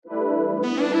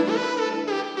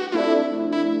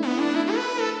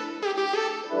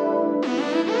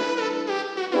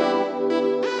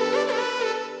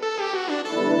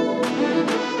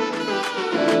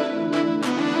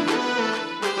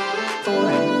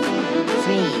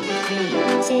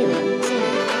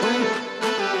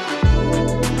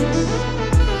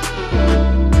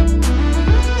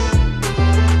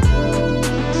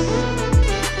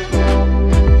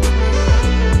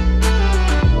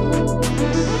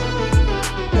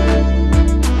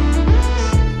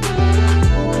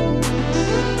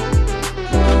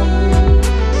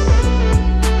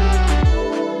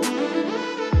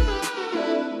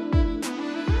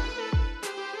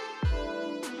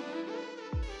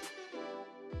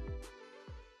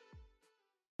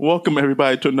Welcome,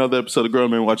 everybody, to another episode of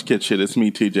Grown Men Watch Kid Shit. It's me,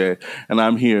 TJ, and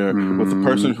I'm here with the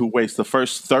person who wastes the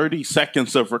first 30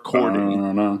 seconds of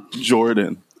recording,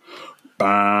 Jordan. Hey,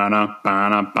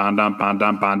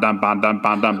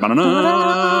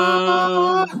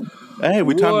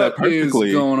 we timed that perfectly. What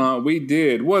is going on? We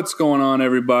did. What's going on,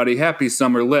 everybody? Happy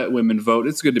summer. Let women vote.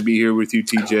 It's good to be here with you,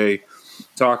 TJ,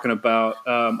 talking about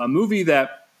a movie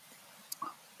that I'm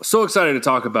so excited to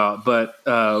talk about, but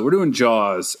we're doing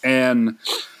Jaws. And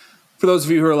for those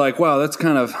of you who are like, wow, that's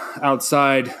kind of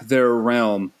outside their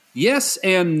realm. Yes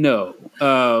and no.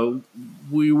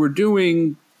 We were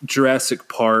doing Jurassic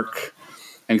Park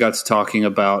and got to talking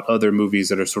about other movies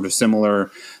that are sort of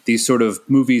similar. These sort of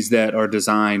movies that are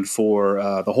designed for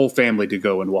the whole family to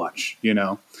go and watch, you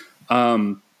know.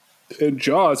 And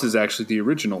Jaws is actually the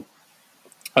original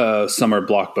summer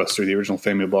blockbuster, the original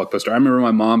family blockbuster. I remember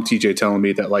my mom, TJ, telling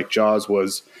me that like Jaws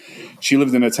was, she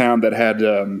lived in a town that had,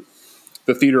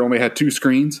 the theater only had 2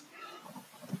 screens,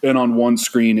 and on one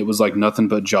screen it was like nothing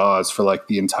but Jaws for like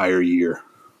the entire year.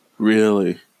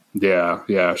 Really?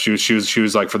 Yeah. She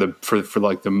was like for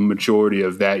like the majority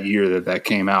of that year that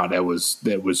came out, that was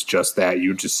just that. You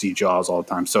would just see Jaws all the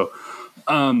time. So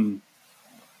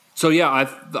yeah,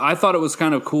 I thought it was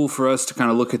kind of cool for us to kind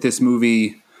of look at this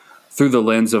movie through the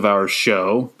lens of our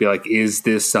show, be like, is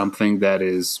this something that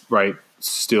is right?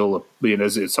 Still, you know,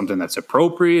 is it something that's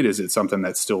appropriate? Is it something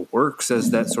that still works as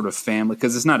that sort of family?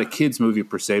 Because it's not a kids movie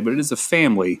per se, but it is a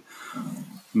family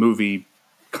movie,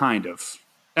 kind of.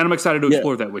 And I'm excited to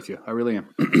explore that with you. I really am.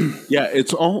 Yeah,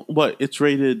 it's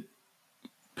rated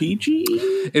PG?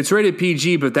 It's rated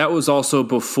PG, but that was also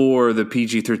before the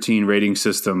PG-13 rating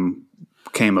system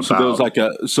came about. So there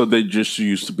was so they just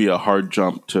used to be a hard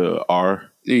jump to R.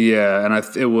 Yeah, and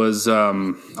it was I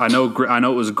know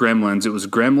it was Gremlins. It was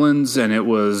Gremlins, and it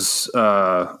was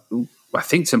I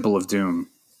think Temple of Doom.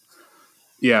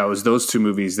 Yeah, it was those 2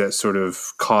 movies that sort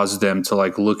of caused them to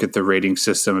like look at the rating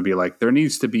system and be like, there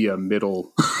needs to be a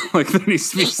middle, like there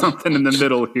needs to be something in the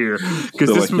middle here,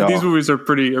 because these movies are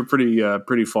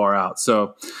pretty far out.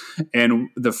 So, and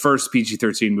the first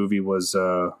PG-13 movie was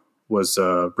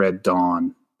Red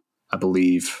Dawn, I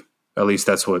believe. At least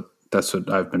that's what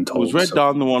I've been told. Was Red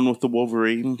Dawn the one with the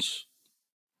Wolverines?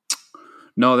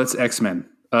 No, that's X-Men.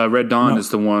 Red Dawn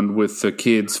is the one with the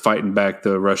kids fighting back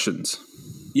the Russians.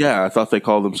 Yeah, I thought they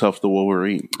called themselves the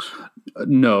Wolverines.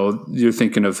 No, you're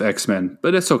thinking of X-Men,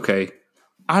 but it's okay.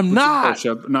 I'm not.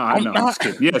 No, I know. I'm just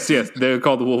kidding. Yes, they're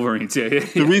called the Wolverines. Yeah.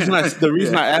 The reason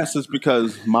I asked is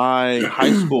because my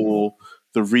high school,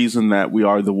 the reason that we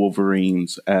are the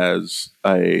Wolverines as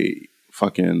a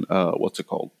fucking what's it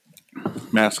called?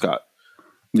 Mascot,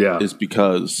 is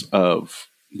because of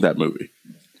that movie,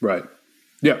 right?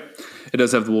 Yeah, it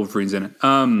does have the Wolverines in it.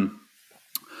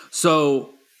 So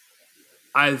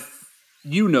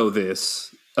you know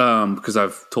this because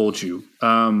I've told you,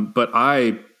 but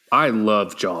I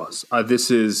love Jaws. This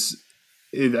is,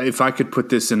 if I could put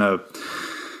this in a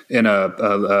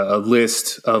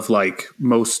list of like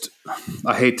most,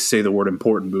 I hate to say the word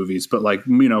important movies, but like,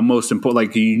 you know, most important,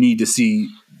 like you need to see,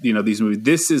 you know, these movies.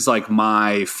 This is like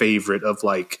my favorite of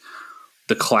like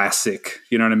the classic,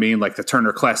 you know what I mean? Like the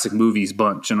Turner Classic Movies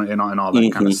bunch and all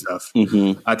that kind of stuff.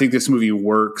 Mm-hmm. I think this movie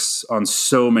works on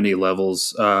so many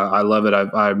levels. I love it.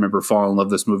 I remember falling in love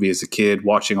with this movie as a kid,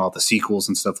 watching all the sequels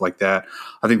and stuff like that.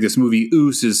 I think this movie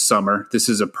oozes summer. This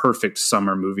is a perfect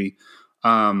summer movie.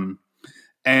 And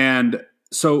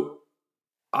so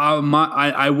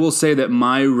I will say that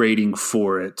my rating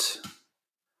for it,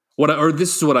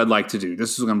 this is what I'd like to do.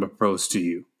 This is what I'm going to propose to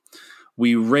you.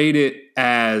 We rate it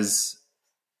as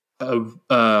on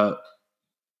the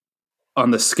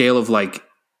scale of like,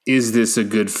 is this a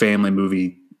good family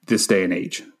movie this day and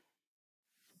age?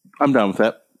 I'm down with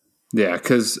that. Yeah,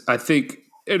 because I think,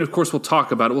 and of course we'll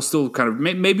talk about it. We'll still kind of,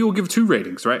 maybe we'll give 2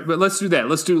 ratings, right? But let's do that.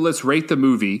 Let's rate the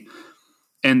movie,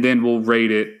 and then we'll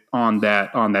rate it on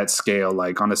that scale,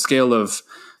 like on a scale of,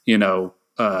 you know,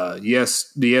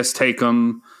 yes, take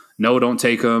them, no, don't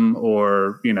take them,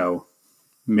 or, you know,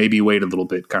 maybe wait a little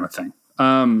bit kind of thing.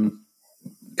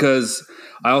 Because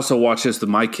I also watched this with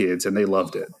my kids and they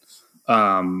loved it.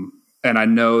 And I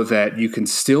know that you can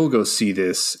still go see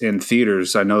this in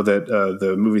theaters. I know that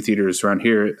the movie theaters around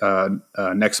here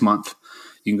next month,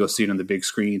 you can go see it on the big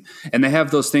screen. And they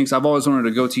have those things. I've always wanted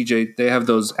to go, TJ. They have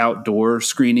those outdoor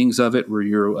screenings of it where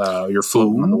you're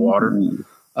floating on the water.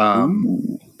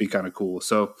 Be kind of cool.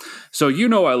 So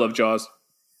I love Jaws.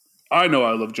 I know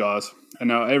I love Jaws, and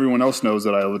now everyone else knows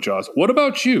that I love Jaws. What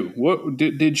about you? What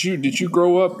did you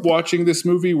grow up watching this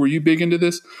movie? Were you big into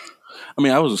this? I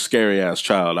mean, I was a scary ass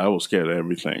child. I was scared of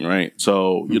everything, right?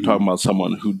 So you're talking about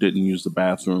someone who didn't use the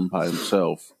bathroom by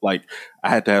himself. Like, I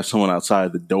had to have someone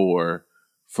outside the door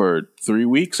for 3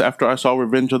 weeks after I saw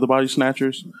Revenge of the Body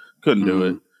Snatchers. Couldn't do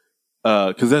it.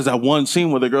 Because there's that one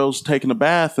scene where the girl's taking a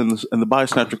bath and the body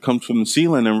snatcher comes from the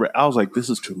ceiling, and I was like, this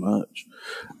is too much.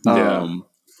 Yeah.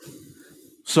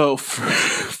 So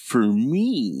for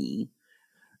me,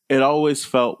 it always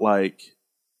felt like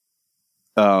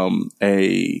a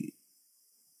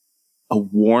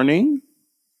warning.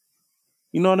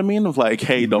 You know what I mean? Of like,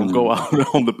 hey, don't go out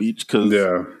on the beach because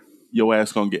your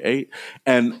ass gonna get ate.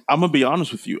 And I'm gonna be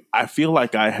honest with you. I feel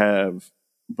like I have,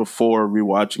 before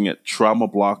rewatching it, trauma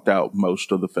blocked out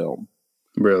most of the film.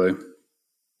 Really?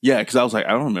 Yeah, because I was like,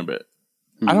 I don't remember it.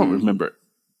 I don't remember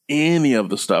any of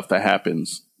the stuff that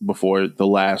happens before the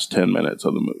last 10 minutes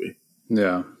of the movie.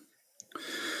 Yeah.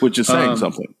 Which is saying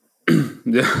something.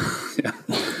 Yeah.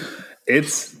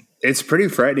 It's pretty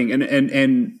frightening.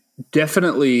 And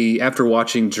definitely after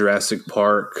watching Jurassic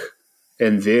Park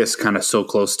and this kind of so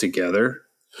close together,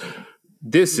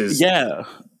 this is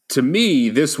to me,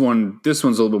 this one's a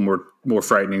little bit more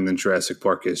frightening than Jurassic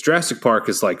Park is. Jurassic Park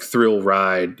is like thrill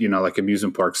ride, like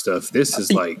amusement park stuff. This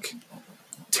is like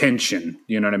tension.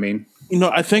 You know what I mean?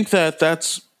 I think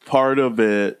that's part of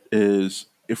it is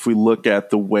if we look at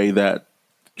the way that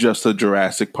just the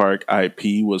Jurassic Park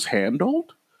IP was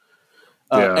handled.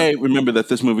 Hey, remember that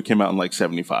this movie came out in like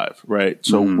 75, right?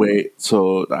 So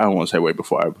so I don't want to say way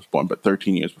before I was born, but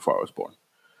 13 years before I was born.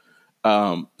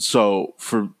 So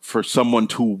for someone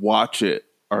to watch it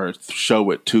or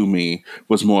show it to me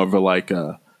was more of a like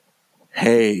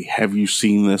hey, have you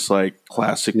seen this like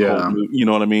classic cult movie? You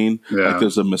know what I mean? Yeah. Like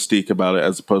there's a mystique about it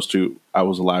as opposed to I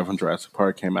was alive when Jurassic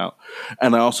Park came out.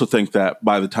 And I also think that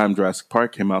by the time Jurassic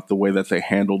Park came out, the way that they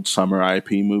handled summer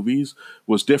IP movies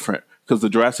was different because the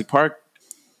Jurassic Park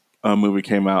movie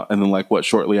came out, and then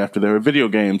shortly after there were video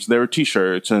games, there were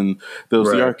T-shirts, and there was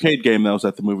the arcade game that was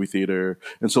at the movie theater,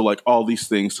 and so all these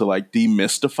things to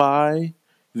demystify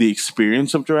the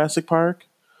experience of Jurassic Park,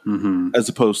 as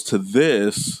opposed to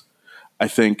this. I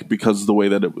think because of the way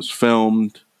that it was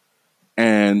filmed,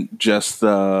 and just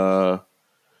the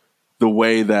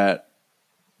way that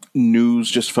news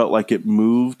just felt like it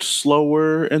moved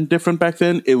slower and different back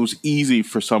then, it was easy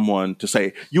for someone to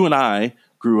say, you and I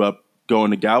grew up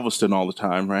going to Galveston all the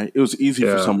time, right? It was easy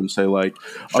for someone to say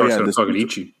Shark's gonna fucking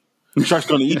eat you. Shark's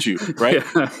gonna eat you, right?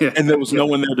 And there was no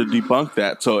one there to debunk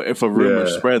that. So if a rumor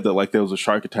spread that there was a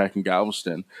shark attack in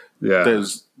Galveston,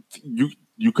 there's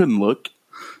you couldn't look.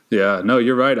 Yeah, no,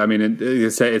 you're right. I mean,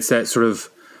 it's that sort of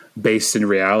based in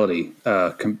reality.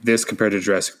 This compared to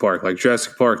Jurassic Park, like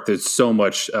Jurassic Park, there's so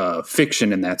much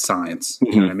fiction in that science.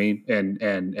 You know what I mean?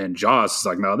 And Jaws is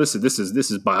like, no, this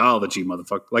is biology,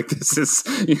 motherfucker. Like this is,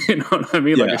 you know what I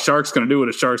mean? Like a shark's gonna do what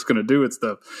a shark's gonna do. It's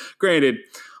the granted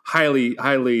highly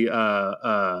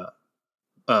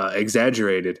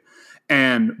exaggerated.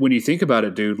 And when you think about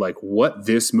it, dude, like what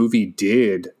this movie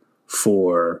did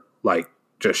for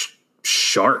just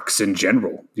sharks in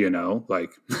general,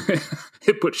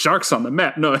 it put sharks on the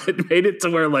map. No, it made it to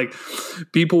where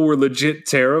people were legit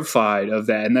terrified of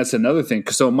that. And that's another thing.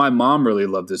 So my mom really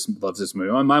loves this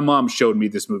movie. My mom showed me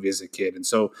this movie as a kid. And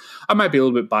so I might be a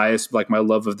little bit biased. My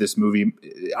love of this movie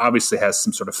obviously has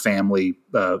some sort of family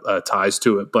ties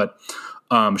to it. But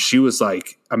she was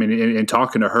in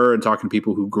talking to her and talking to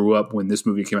people who grew up when this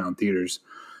movie came out in theaters,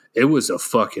 it was a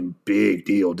fucking big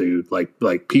deal, dude.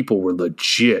 Like people were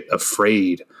legit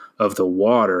afraid of the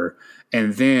water.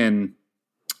 And then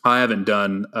I haven't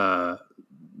done,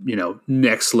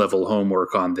 next level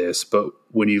homework on this, but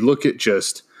when you look at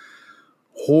just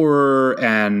horror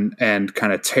and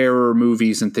kind of terror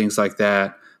movies and things like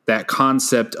that, that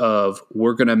concept of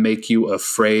we're going to make you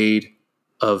afraid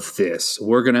of this.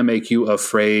 We're going to make you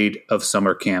afraid of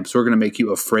summer camps. We're going to make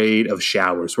you afraid of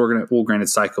showers. Granted,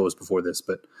 Psycho was before this,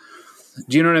 but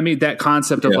do you know what I mean? That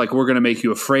concept of we're going to make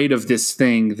you afraid of this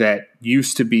thing that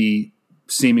used to be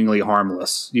seemingly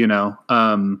harmless,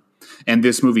 and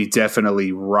this movie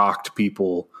definitely rocked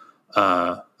people,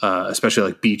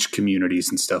 especially beach communities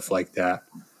and stuff like that.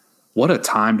 What a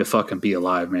time to fucking be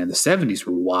alive, man. The 70s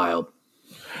were wild.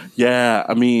 Yeah.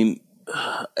 I mean,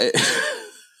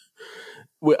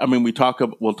 we'll talk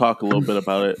a little bit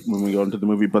about it when we go into the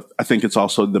movie, but I think it's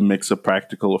also the mix of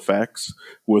practical effects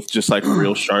with just like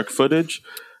real shark footage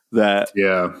that,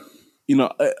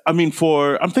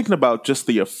 I'm thinking about just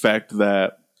the effect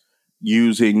that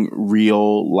using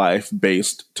real life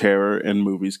based terror in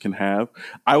movies can have.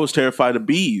 I was terrified of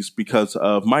bees because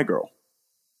of My Girl.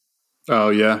 Oh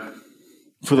yeah.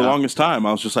 For the longest time,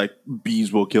 I was just like,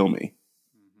 bees will kill me.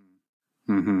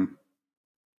 Mm-hmm.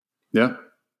 Yeah.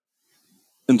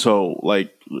 And so,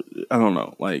 like, I don't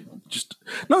know, like, just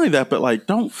not only that, but like,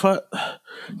 don't fuck.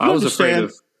 I was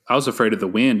afraid of the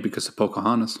wind because of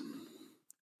Pocahontas.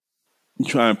 You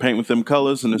try and paint with them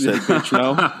colors, and it said, "Bitch,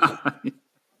 no."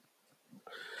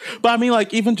 But I mean,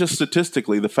 like, even just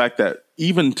statistically, the fact that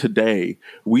even today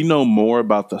we know more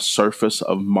about the surface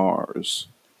of Mars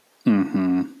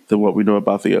than what we know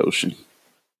about the ocean.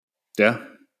 Yeah,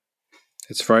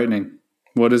 it's frightening.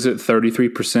 What is it?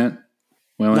 33%.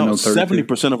 We only know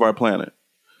 70% of our planet.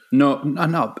 No,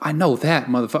 I know that,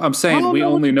 motherfucker. I'm saying we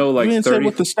only know like 30. Say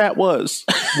what the stat was.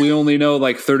 We only know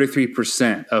like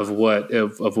 33% of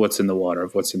what's in the water,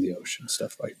 of what's in the ocean,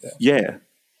 stuff like that. Yeah.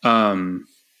 And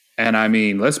I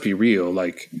mean, let's be real.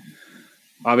 Like,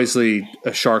 obviously,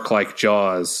 a shark like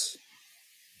Jaws,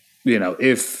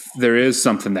 if there is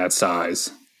something that size,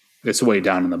 it's way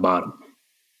down in the bottom.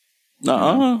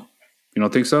 You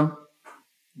don't think so?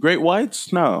 Great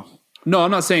whites? No. No,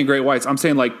 I'm not saying great whites. I'm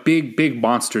saying like big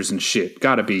monsters and shit.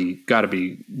 Gotta be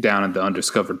down in the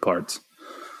undiscovered parts.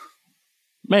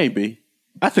 Maybe.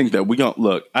 I think that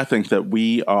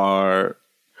we are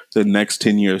the next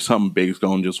 10 years, something big's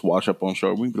gonna just wash up on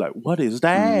shore. We'd be like, what is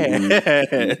that?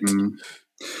 Mm-hmm.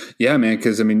 Yeah, man,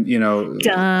 because I mean,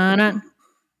 Dun-dun,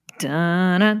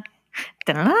 dun-dun,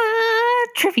 dun-dun,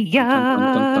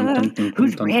 trivia.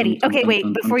 Who's ready? Okay, wait,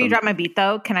 before you drop my beat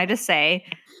though, can I just say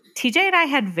TJ and I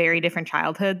had very different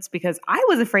childhoods because I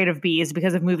was afraid of bees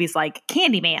because of movies like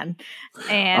Candyman.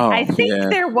 And I think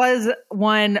there was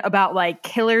one about like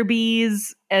killer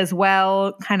bees as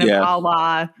well, kind of a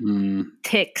la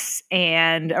ticks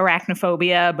and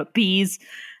arachnophobia, but bees.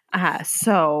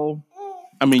 So,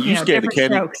 I mean, you scared of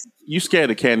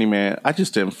Candyman. I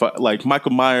just didn't like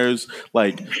Michael Myers,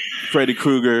 like Freddy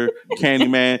Krueger,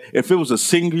 Candyman. If it was a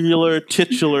singular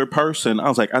titular person, I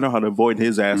was like, I know how to avoid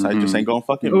his ass. I just ain't gonna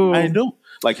fuck him. I ain't do.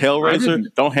 Like Hellraiser,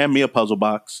 don't hand me a puzzle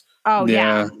box. Oh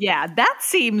yeah. That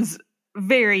seems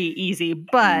very easy,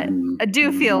 but I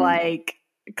do feel like,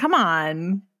 come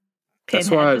on.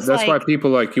 Pinhead. That's why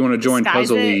people like, you want to join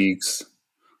puzzle leagues.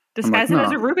 Disguise it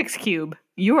as a Rubik's Cube.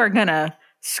 You are gonna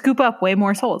scoop up way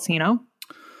more souls,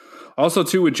 Also,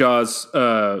 too, with Jaws,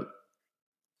 the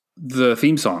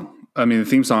theme song. I mean, the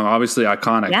theme song, obviously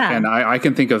iconic. Yeah. And I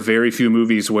can think of very few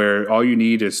movies where all you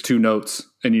need is two notes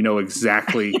and you know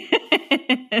exactly,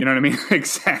 you know what I mean?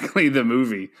 Exactly the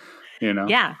movie,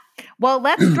 Yeah. Well,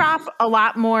 let's drop a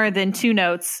lot more than two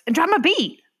notes and drop a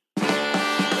beat.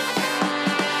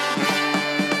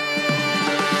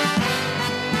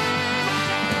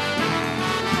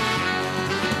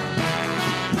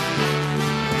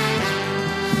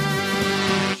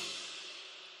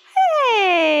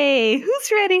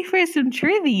 Who's ready for some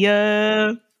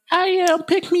trivia? I am.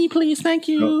 Pick me, please. Thank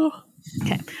you.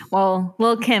 Okay. Well,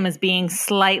 Lil' Kim is being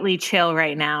slightly chill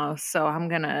right now, so I'm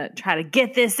going to try to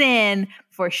get this in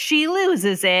before she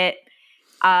loses it.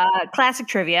 Classic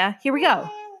trivia. Here we go.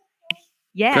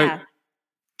 Yeah. Okay.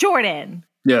 Jordan.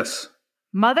 Yes.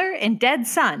 Mother and dead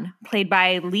son, played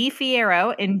by Lee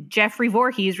Fierro and Jeffrey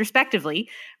Voorhees, respectively,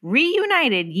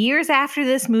 reunited years after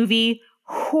this movie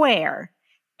where?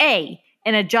 A,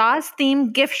 in a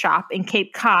Jaws-themed gift shop in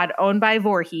Cape Cod owned by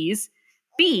Voorhees.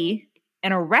 B,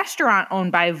 in a restaurant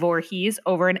owned by Voorhees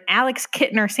over an Alex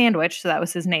Kittner sandwich, so that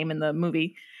was his name in the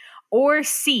movie. Or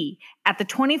C, at the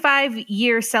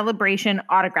 25-year celebration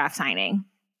autograph signing.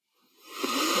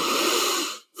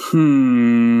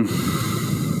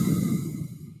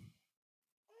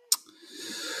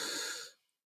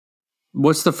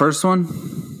 What's the first one?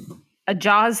 A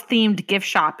Jaws-themed gift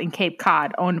shop in Cape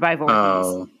Cod owned by Voorhees.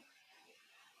 Oh.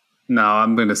 No,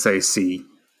 I'm going to say C.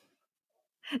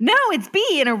 No, it's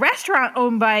B, in a restaurant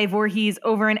owned by Voorhees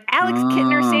over an Alex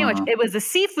Kittner sandwich. It was a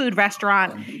seafood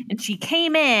restaurant, and she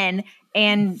came in,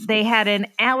 and they had an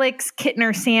Alex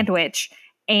Kittner sandwich,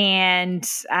 and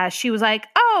she was like,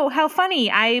 oh, how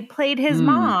funny. I played his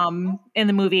mom in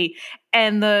the movie.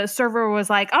 And the server was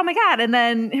like, oh, my God. And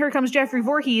then here comes Jeffrey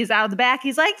Voorhees out of the back.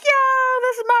 He's like, yo,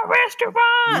 this is my restaurant.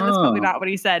 That's probably not what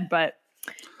he said, but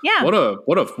yeah. What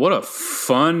a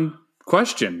fun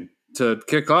question to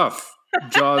kick off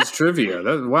Jaws trivia.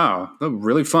 Wow, that was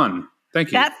really fun. Thank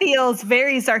you. That feels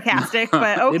very sarcastic,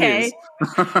 but okay. It is.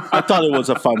 I thought it was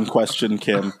a fun question,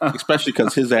 Kim, especially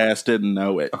because his ass didn't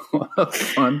know it.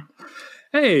 Fun.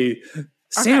 Hey,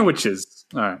 sandwiches.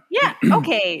 All right. Yeah.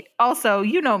 Okay. Also,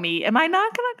 you know me. Am I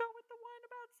not going to go with the one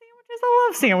about sandwiches? I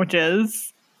love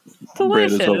sandwiches.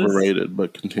 Delicious. Bread is overrated,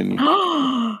 but continue.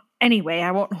 Anyway,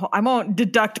 I won't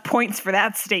deduct points for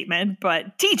that statement,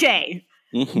 but TJ,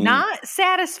 not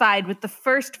satisfied with the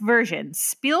first version,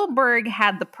 Spielberg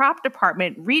had the prop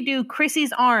department redo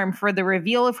Chrissy's arm for the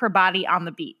reveal of her body on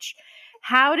the beach.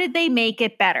 How did they make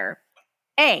it better?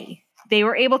 A, they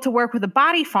were able to work with a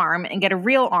body farm and get a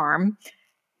real arm.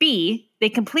 B, they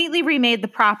completely remade the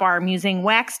prop arm using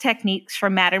wax techniques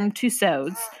from Madame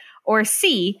Tussauds. Or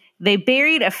C, they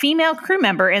buried a female crew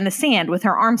member in the sand with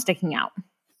her arm sticking out.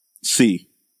 C.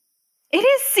 It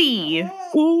is C.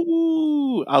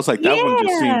 Ooh. I was like, that one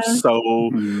just seems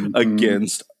so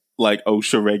against like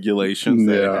OSHA regulations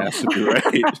that it has to be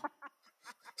right.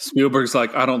 Spielberg's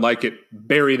like, I don't like it.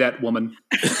 Bury that woman.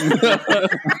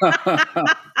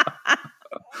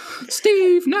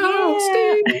 Steve, no.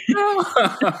 Steve, no.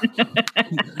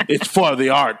 It's for the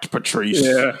art, Patrice.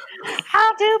 Yeah.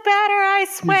 I'll do better, I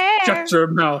swear. Shut your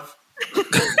mouth.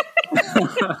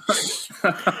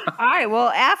 All right, well,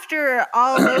 after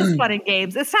all of those fun and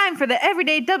games, it's time for the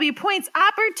Everyday W Points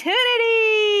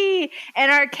opportunity.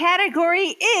 And our category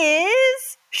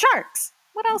is sharks.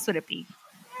 What else would it be?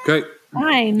 Okay.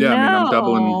 I know. Yeah, I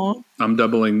mean, I'm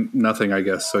doubling nothing, I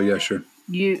guess. So yeah, sure.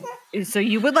 So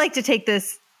you would like to take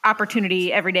this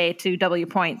opportunity every day to double your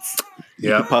points?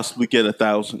 You could possibly get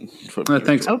 1,000.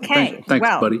 Thanks. Okay. Thanks,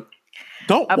 buddy.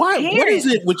 What is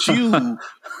it with you?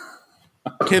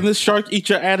 Can this shark eat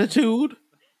your attitude?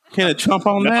 Can it chomp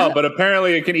on that? No, but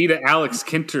apparently it can eat an Alex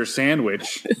Kinter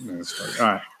sandwich. All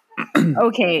right.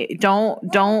 Okay.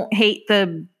 Don't hate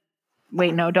the.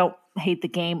 Wait, no, don't hate the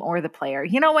game or the player.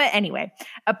 You know what? Anyway,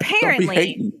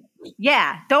 apparently,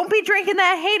 don't be drinking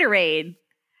that haterade.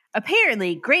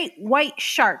 Apparently, great white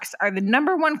sharks are the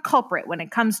 #1 culprit when it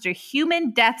comes to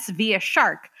human deaths via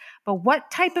shark. But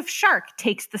what type of shark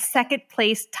takes the second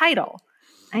place title?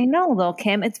 I know, Lil'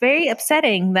 Kim. It's very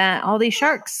upsetting that all these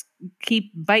sharks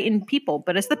keep biting people,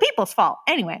 but it's the people's fault.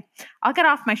 Anyway, I'll get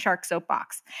off my shark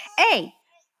soapbox. A,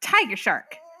 tiger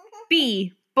shark.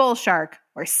 B, bull shark.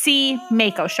 Or C,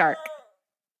 mako shark.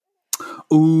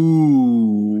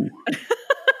 Ooh.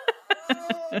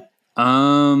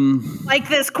 Like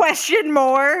this question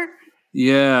more?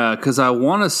 Yeah, because I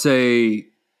want to say...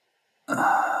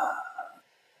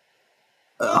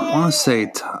 No.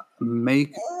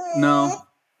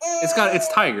 It's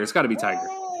tiger. It's got to be tiger.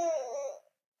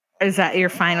 Is that your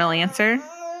final answer?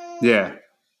 Yeah.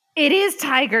 It is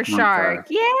tiger shark.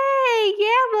 Okay. Yay! Yeah,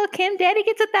 look, Kim, Daddy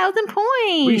gets 1,000 points.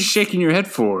 What are you shaking your head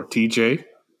for, TJ?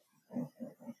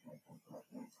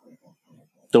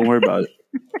 Don't worry about it.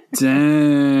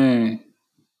 Dang.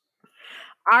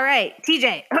 All right,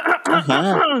 TJ.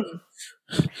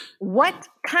 What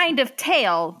kind of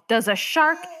tail does a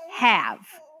shark have?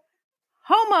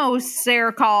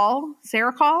 Homoserical.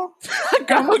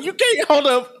 Girl, you can't hold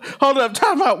up,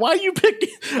 time out. Why you picking?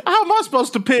 How am I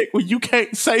supposed to pick when you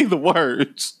can't say the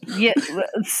words? Yeah,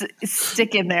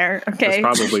 stick in there, okay?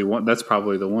 That's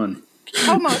probably the one.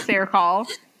 Homoserical,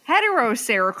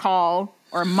 heteroserical,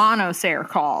 or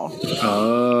monoserical.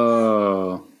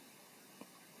 Oh.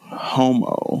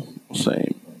 Homo,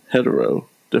 same. Hetero,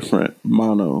 different.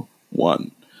 Mono,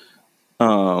 one.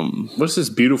 What's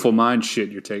this beautiful mind shit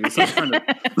you're taking?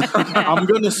 I'm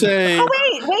going to say... Oh,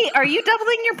 wait. Are you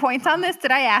doubling your points on this?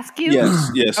 Did I ask you?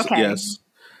 Yes, okay. Yes.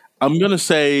 I'm going to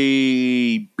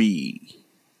say B.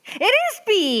 It is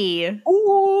B.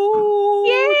 Ooh.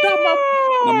 Yeah.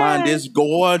 My mind is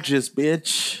gorgeous,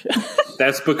 bitch.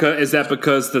 Is that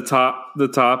because the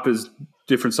top is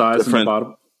different size than the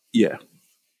bottom? Yeah.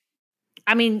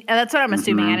 I mean, that's what I'm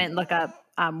assuming. I didn't look up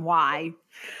why.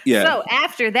 Yeah. So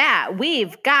after that,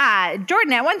 we've got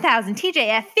Jordan at 1,000, TJ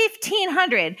at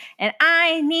 1,500, and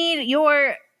I need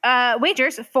your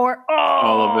wagers for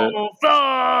all of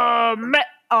it.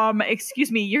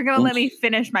 Excuse me, you're gonna let me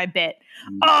finish my bit.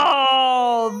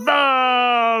 All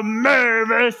the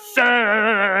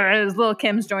Mavises. Lil'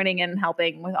 Kim's joining in and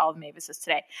helping with all the Mavises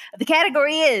today. The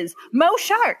category is Mo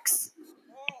Sharks.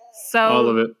 So all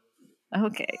of it.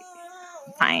 Okay.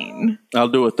 Fine. I'll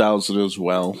do 1,000 as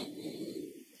well.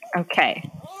 Okay.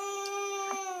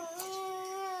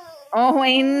 Oh,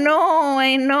 I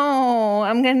know.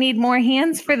 I'm gonna need more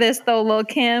hands for this, though, Lil'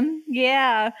 Kim.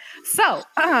 Yeah. So,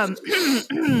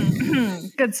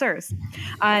 good sirs.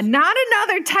 Not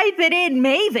another type it in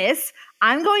Mavis.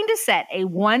 I'm going to set a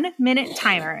 1-minute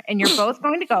timer, and you're both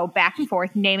going to go back and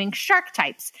forth naming shark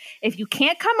types. If you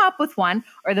can't come up with one,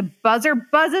 or the buzzer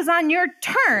buzzes on your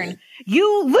turn,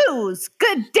 you lose.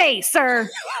 Good day, sir.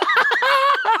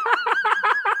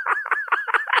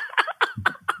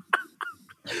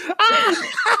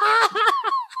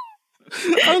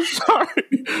 I'm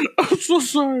sorry. I'm so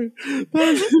sorry.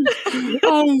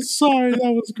 I'm sorry.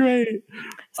 That was great.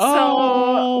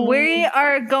 So we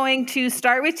are going to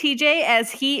start with TJ as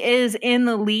he is in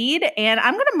the lead, and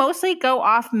I'm going to mostly go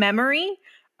off memory,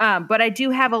 but I do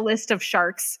have a list of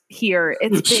sharks here.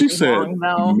 It's She said long,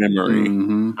 though. memory.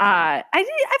 Mm-hmm. I feel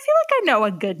like I know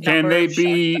a good number. Can they of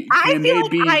be? sharks. I Can feel they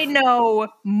like be? I know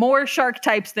more shark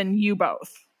types than you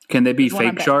both. Can they be is what I'm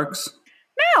fake betting. sharks?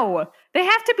 No, they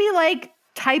have to be like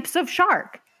types of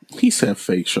shark, He said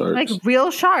fake sharks. like real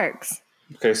sharks.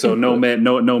 Okay, so no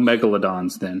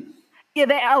megalodons then. Yeah,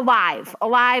 they're alive,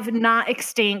 not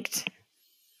extinct.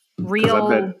 I Real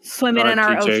bet- swimming in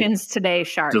Alright, our TJ, oceans today,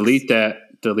 sharks. Delete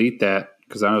that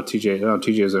because I know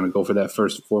TJ is going to go for that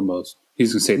first and foremost.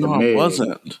 He's going to say no, the I Meg.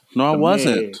 wasn't. No, I The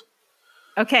wasn't. Meg.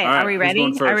 Okay, All right, are we who's ready?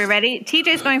 going first? Are we ready?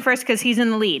 TJ's going first because he's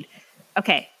in the lead.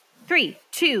 Okay, 3,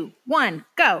 2, 1,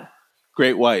 go.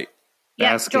 Great white.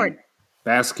 Yep, Basking. Jordan.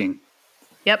 Basking.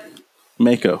 Yep,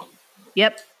 Mako.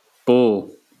 yep,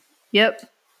 Bull. yep,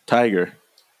 Tiger.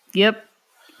 yep,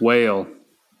 Whale.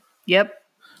 yep.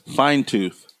 Fine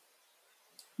tooth.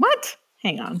 What?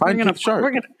 Hang on. Fine-toothed shark.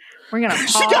 We're gonna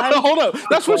She got pause. hold up.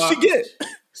 That's what she get.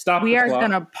 Stop. We the are clock.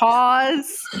 gonna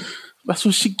pause, That's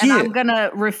what she and I'm get.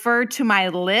 gonna refer to my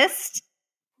list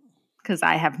because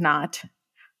I have not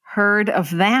heard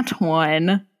of that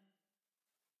one.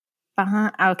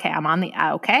 Okay, I'm on the.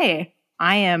 Okay,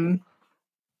 I am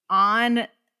on.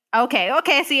 Okay,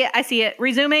 I see it.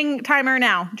 Resuming timer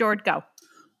now. George, go.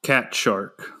 Cat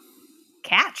shark.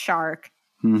 Cat shark.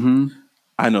 Mm-hmm.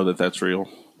 I know that that's real.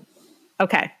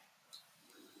 Okay.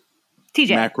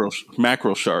 TJ.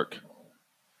 Mackerel shark.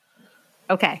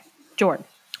 Okay. George.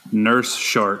 Nurse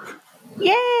shark.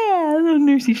 Yeah, little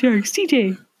nursey sharks.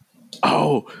 TJ.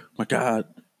 Oh my god.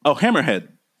 Oh, hammerhead.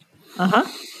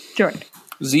 George.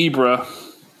 Zebra.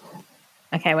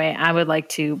 Okay, wait. I would like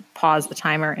to pause the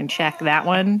timer and check that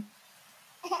one.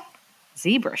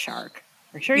 Zebra shark.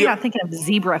 Are you sure you're not thinking of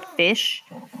zebra fish?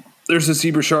 There's a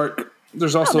zebra shark.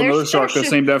 There's also Oh, another shark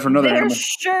that's named after another there animal.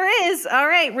 sure is. All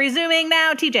right, resuming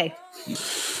now, TJ.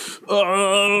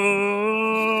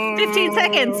 15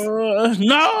 seconds.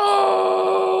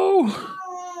 No.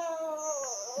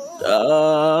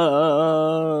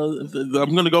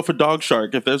 I'm gonna go for dog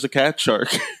shark if there's a cat shark.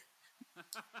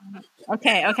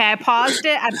 Okay. I paused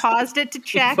it to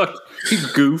check. Fuck, you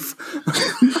goof.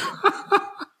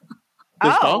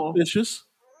 There's Oh. dogfishes.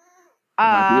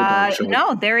 Might be a dog shark.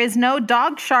 No, there is no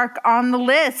dog shark on the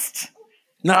list.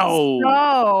 No.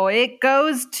 So it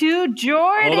goes to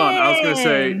Jordan. Hold on. I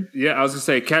was gonna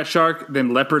say cat shark,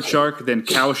 then leopard shark, then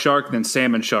cow shark, then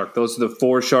salmon shark. Those are the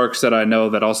 4 sharks that I know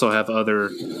that also have other.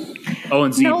 Oh,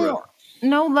 and zebra.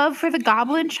 No love for the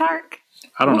goblin shark.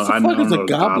 I don't What know. the I fuck don't is a know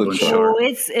goblin shark? Oh,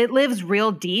 it lives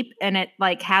real deep and it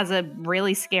like has a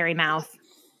really scary mouth.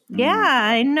 Yeah,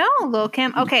 I know, Lil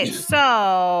Kim. Okay,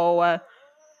 so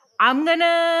I'm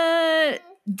gonna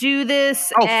do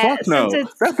this. Oh fuck no! since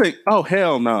it's- That thing. Oh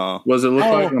hell no! What does it look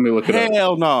like? Let me look it up.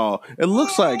 Hell no! It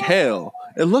looks like hell.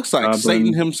 It looks like Goblin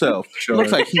Satan himself. It looks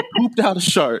shark. like he pooped out a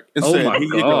shark and Oh said, my "Here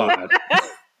you go." god!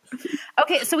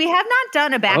 Okay, so we have not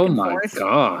done a back Oh and my forth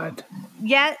god!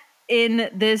 yet in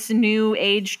this new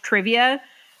age trivia.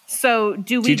 So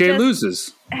do we TJ just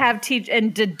loses. have TJ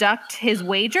and deduct his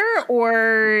wager,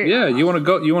 or Yeah, you want to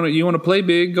go? You want to play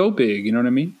big? Go big. You know what I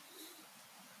mean?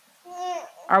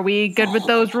 are we good with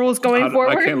those rules going I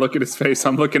forward? can't look at his face.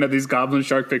 I'm looking at these goblin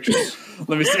shark pictures.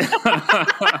 Let me see.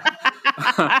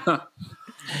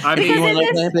 I Because mean,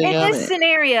 in this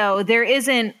scenario, there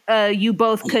isn't you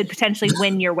both could potentially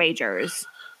win your wagers.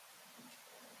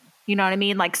 You know what I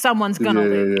mean? Like someone's gonna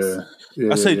lose.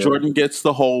 I say Jordan gets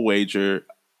the whole wager.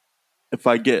 If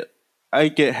I get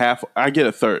half. I get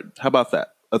a third. How about that?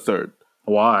 A third.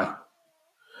 Why?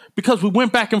 Because we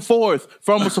went back and forth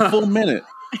for almost a full minute.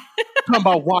 Talking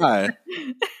about why.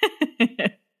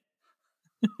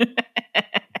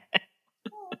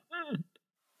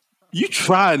 You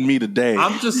trying me today.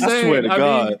 I'm just saying. I swear to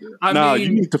God. You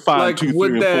need to find like, 2, 3,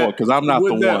 would and 4 because I'm not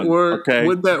the would that one. work? Okay.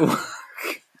 Would that work?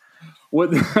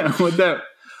 Would that?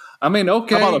 I mean,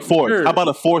 okay. How about a fourth? sure. How about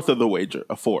a fourth of the wager?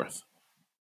 A fourth.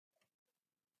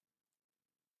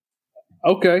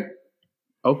 Okay.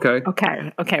 Okay, we're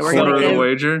Quarter gonna of the give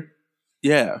wager.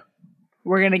 Yeah.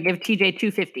 TJ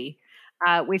 $250.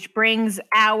 which brings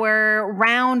our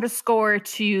round score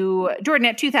to Jordan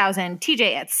at 2,000,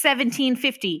 TJ at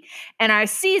 1,750, and our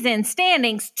season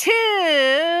standings to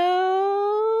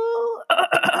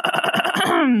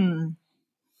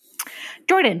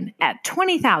Jordan at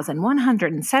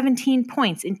 20,117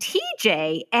 points, and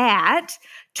TJ at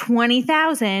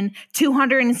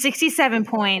 20,267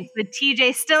 points. But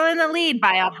TJ still in the lead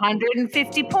by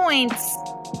 150 points.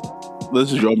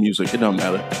 This is your music. It don't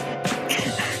matter.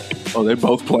 Oh, they're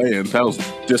both playing. That was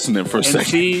dissonant for a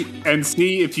second. And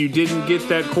see, if you didn't get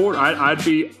that quarter, I'd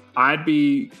be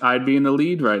in the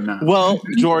lead right now. Well,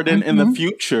 Jordan, in the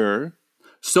future.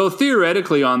 So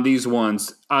theoretically, on these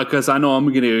ones, because I know I'm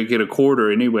going to get a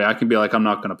quarter anyway, I can be like, I'm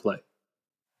not going to play,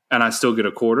 and I still get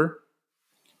a quarter.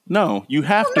 No, you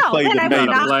have to play the I will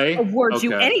not award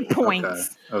you any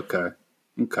points. Okay.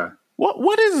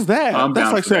 What is that?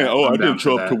 That's like saying, I didn't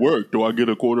show up to work. Do I get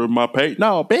a quarter of my pay?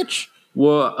 No, bitch.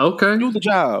 Well, okay. Do the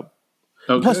job.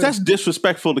 Okay. Plus, that's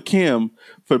disrespectful to Kim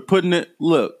for putting it.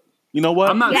 Look, you know what?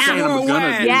 I'm not saying I'm going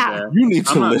to do that. You need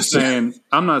to listen.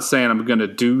 I'm not saying I'm going to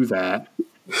do that.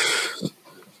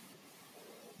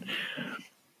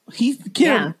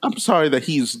 Kim, I'm sorry that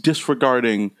he's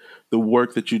disregarding the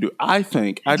work that you do. I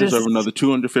think I deserve another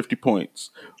 250 points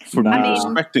for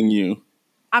respecting you.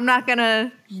 I'm not going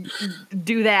to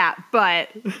do that, but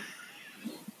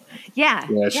yeah,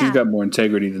 she's got more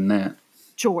integrity than that.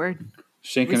 Jordan.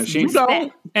 She ain't gonna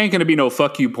be no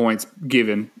fuck you points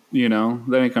given, you know.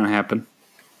 That ain't gonna happen.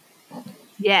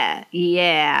 Yeah.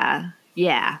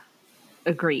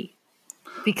 Agree.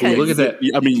 Because look at that.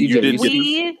 I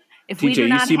mean, if we do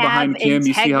not see have behind Kim,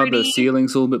 you see how the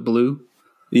ceiling's a little bit blue?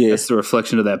 Yeah. That's the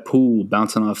reflection of that pool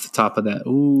bouncing off the top of that.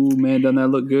 Ooh, man, doesn't that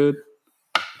look good?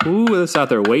 Ooh, that's out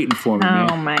there waiting for me,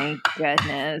 man. Oh my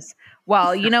goodness.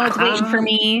 Well, you know what's waiting for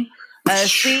me? A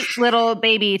sweet little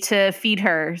baby to feed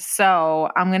her. So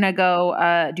I'm going to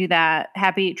go do that.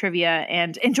 Happy trivia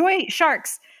and enjoy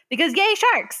sharks because yay,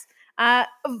 sharks. I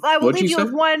will leave you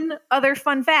with one other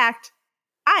fun fact.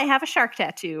 I have a shark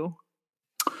tattoo.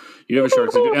 You have a shark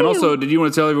tattoo. And also, did you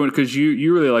want to tell everyone, because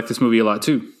you really like this movie a lot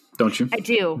too, don't you? I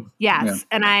do, yes. Yeah.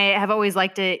 And I have always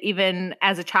liked it even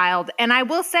as a child. And I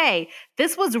will say,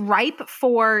 this was ripe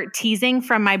for teasing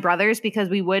from my brothers because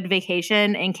we would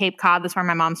vacation in Cape Cod. That's where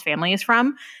my mom's family is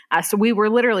from. So we were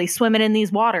literally swimming in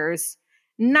these waters.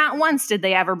 Not once did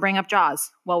they ever bring up Jaws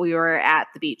while we were at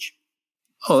the beach.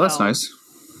 Oh, that's nice.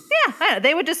 Yeah,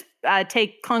 they would just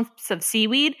take clumps of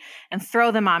seaweed and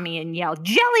throw them on me and yell,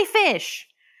 jellyfish!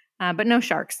 But no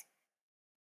sharks.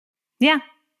 Yeah.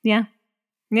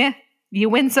 You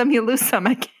win some, you lose some,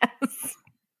 I guess.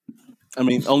 I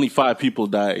mean, only 5 people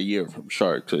die a year from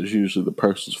sharks. It's usually the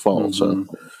person's fault. Mm-hmm. So,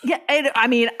 yeah, I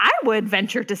mean, I would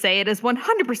venture to say it is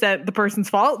 100% the person's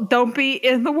fault. Don't be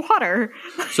in the water.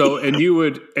 So, and you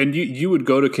would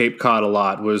go to Cape Cod a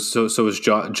lot. Was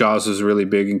Jaws was really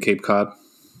big in Cape Cod?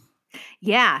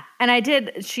 Yeah, and I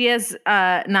did. She has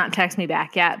not texted me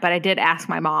back yet, but I did ask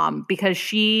my mom because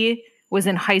she was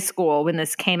in high school when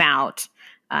this came out.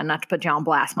 Not to put you on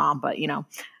blast, Mom, but you know.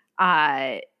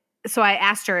 So I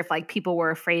asked her if like people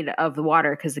were afraid of the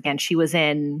water because again, she was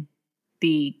in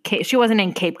she wasn't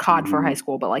in Cape Cod for high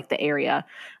school, but like the area.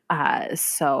 But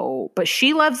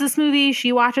she loves this movie.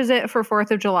 She watches it for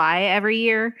 4th of July every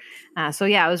year. So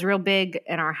yeah, it was real big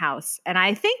in our house, and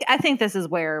I think this is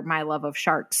where my love of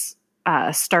sharks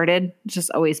started.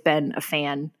 Just always been a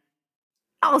fan.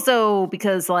 Also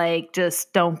because like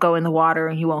just don't go in the water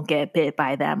and you won't get bit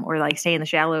by them, or like stay in the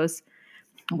shallows.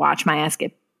 Watch my ass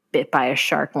get bit by a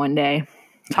shark one day.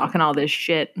 Talking all this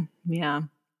shit. Yeah.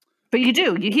 But you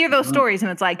hear those stories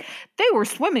and it's like they were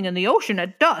swimming in the ocean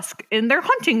at dusk in their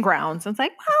hunting grounds. And it's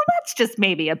like, well, that's just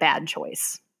maybe a bad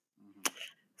choice.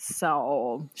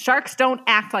 So sharks don't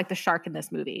act like the shark in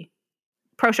this movie.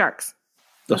 Pro sharks.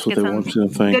 That's what they want you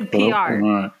to think. Good PR. All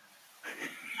right.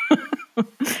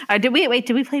 Did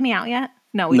we play me out yet?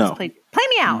 No, we just played Play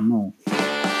Me Out. No.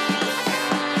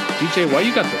 DJ, why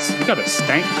you got this? You got a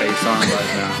stank face on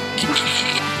right now.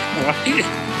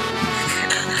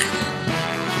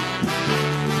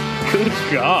 Good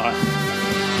God.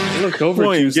 I looked over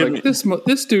at you and was like,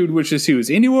 this dude wishes he was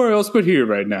anywhere else but here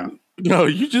right now. No,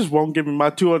 you just won't give me my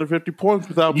 250 points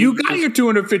without you got your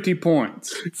 250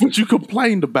 points. What you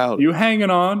complained about. You're hanging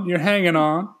on.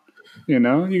 You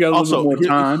know, you got a little bit more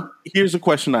time. Here's a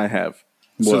question I have.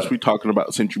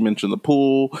 Since you mentioned the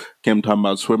pool, Kim talking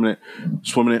about swimming it.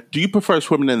 Do you prefer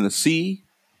swimming in the sea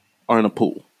or in a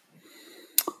pool?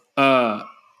 Man,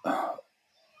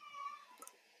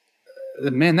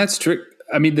 that's trick.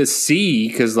 I mean, the sea,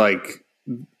 because like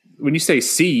when you say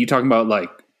sea, you talking about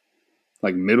like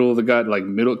middle of the gut, like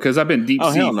middle. Because I've been deep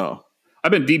sea. Hell no.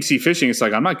 I've been deep sea fishing. It's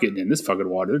like I'm not getting in this fucking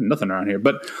water. There's nothing around here.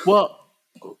 But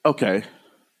okay.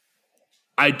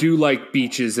 I do like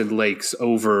beaches and lakes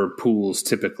over pools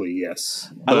typically,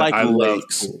 yes. But I like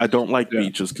lakes. I don't like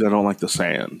beaches because I don't like the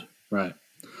sand. Right.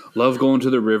 Love going to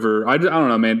the river. I don't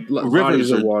know, man. Bodies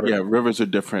of water. Yeah, rivers are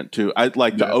different too. I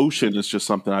like the ocean is just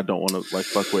something I don't want to like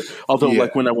fuck with. Although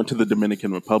like when I went to the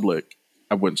Dominican Republic,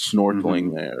 I went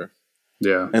snorkeling there.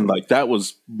 Yeah. And like that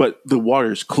was, but the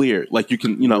water is clear. Like you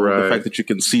can, the fact that you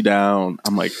can see down,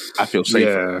 I'm like, I feel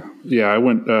safer. Yeah. I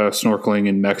went snorkeling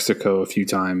in Mexico a few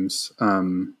times.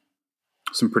 Some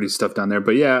pretty stuff down there.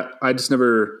 But yeah, I just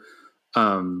never,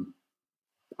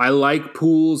 I like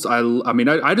pools.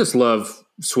 I just love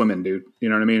swimming, dude. You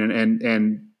know what I mean?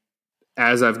 And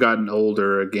as I've gotten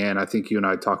older, again, I think you and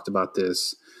I talked about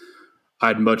this.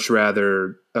 I'd much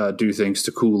rather do things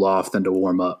to cool off than to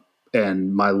warm up.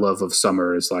 And my love of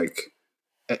summer is like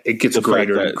it gets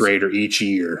greater and greater each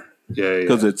year. Yeah,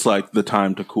 because it's like the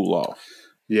time to cool off.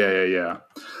 Yeah.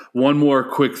 One more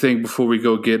quick thing before we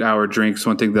go get our drinks.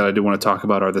 One thing that I do want to talk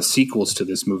about are the sequels to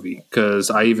this movie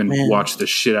because I even watched the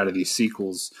shit out of these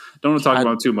sequels. Don't want to talk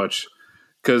about them too much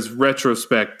because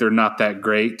retrospect, they're not that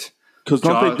great. Because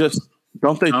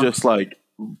don't they just like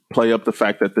play up the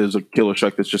fact that there's a killer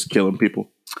shark that's just killing people?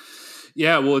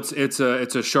 Yeah, well, it's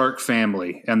a shark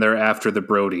family, and they're after the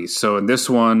Brodies. So in this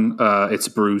one, it's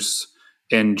Bruce.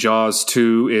 In Jaws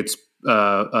 2, it's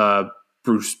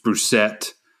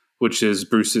Brucette, which is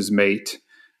Bruce's mate.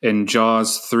 In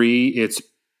Jaws 3, it's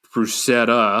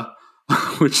Brucetta,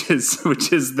 which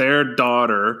is their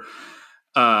daughter.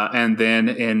 And then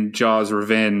in Jaws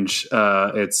Revenge,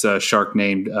 it's a shark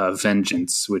named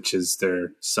Vengeance, which is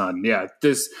their son. Yeah,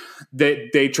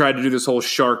 they tried to do this whole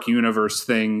shark universe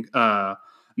thing.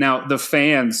 Now the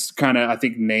fans kind of, I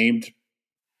think, named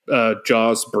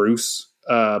Jaws Bruce,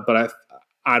 but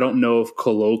I don't know if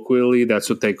colloquially that's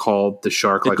what they called the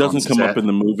shark. It doesn't come up in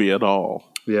the movie at all.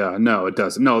 Yeah, no, it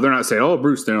doesn't. No, they're not saying, "Oh,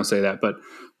 Bruce." They don't say that, but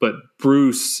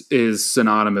Bruce is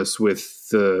synonymous with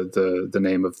the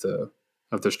name of the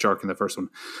shark in the first one.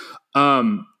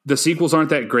 The sequels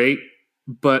aren't that great,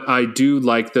 but I do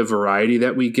like the variety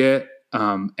that we get.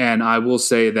 And I will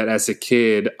say that as a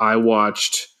kid, I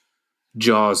watched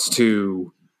Jaws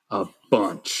 2 a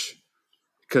bunch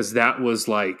because that was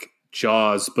like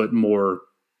Jaws, but more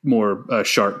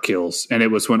shark kills. And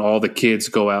it was when all the kids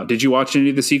go out. Did you watch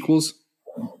any of the sequels?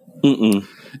 Mm-mm.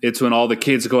 It's when all the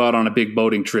kids go out on a big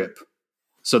boating trip.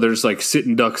 So there's like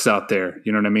sitting ducks out there.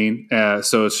 You know what I mean?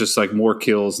 So it's just like more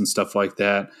kills and stuff like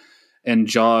that. And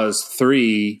Jaws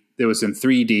 3, it was in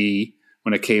 3D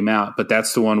when it came out, but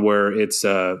that's the one where it's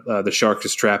the shark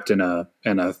is trapped in a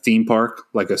theme park,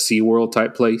 like a SeaWorld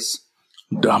type place.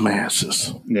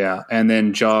 Dumbasses. Yeah. And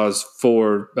then Jaws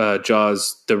 4,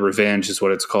 Jaws the Revenge is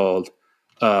what it's called.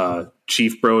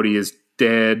 Chief Brody is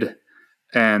dead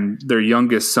and their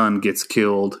youngest son gets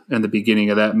killed in the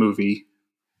beginning of that movie.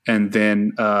 And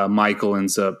then Michael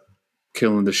ends up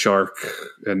killing the shark,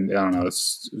 and I don't know,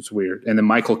 it's weird. And then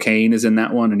Michael Caine is in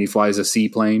that one, and he flies a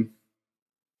seaplane.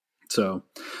 So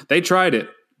they tried it,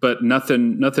 but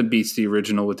nothing beats the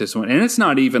original with this one. And it's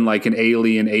not even like an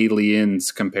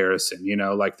Aliens comparison,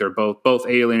 like they're both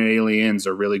Alien and Aliens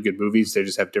are really good movies. They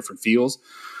just have different feels.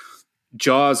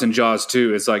 Jaws and Jaws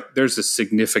 2 is like there's a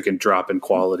significant drop in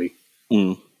quality.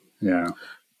 Mm. Yeah,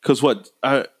 because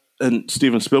and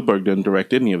Steven Spielberg didn't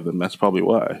direct any of them. That's probably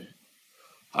why.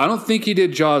 I don't think he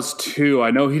did Jaws 2.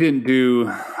 I know he didn't do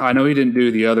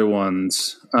the other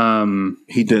ones.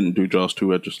 He didn't do Jaws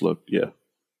 2. I just looked. Yeah.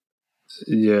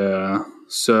 Yeah.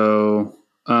 So,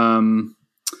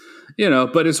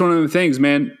 but it's one of the things,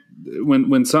 man,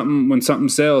 when something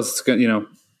sells, it's gonna,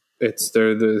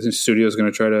 the studio's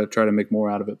going to try to make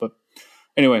more out of it. But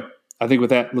anyway, I think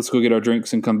with that, let's go get our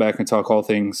drinks and come back and talk all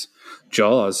things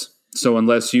Jaws. So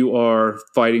unless you are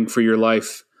fighting for your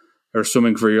life or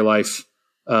swimming for your life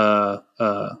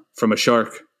from a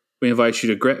shark, we invite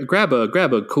you to grab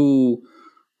a cool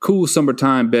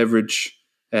summertime beverage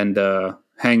and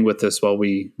hang with us while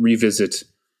we revisit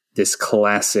this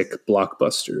classic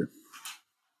blockbuster.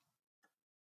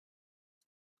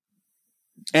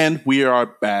 And we are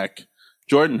back.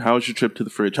 Jordan, how was your trip to the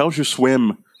fridge? How was your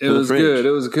swim? It was good.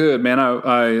 It was good, man.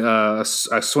 I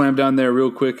swam down there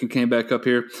real quick and came back up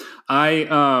here.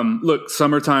 Look,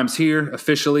 summertime's here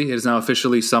officially. It is now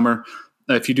officially summer.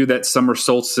 If you do that summer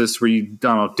solstice where you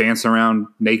dance around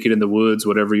naked in the woods,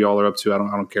 whatever y'all are up to, I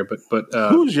don't care. But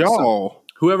who's y'all?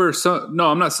 Whoever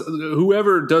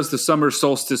does the summer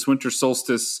solstice, winter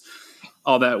solstice,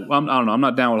 all that. I don't know. I'm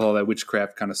not down with all that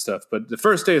witchcraft kind of stuff. But the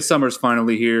first day of summer is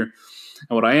finally here.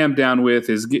 And what I am down with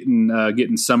is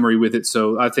getting summery with it.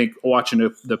 So I think watching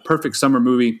the perfect summer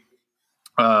movie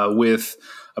with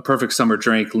a perfect summer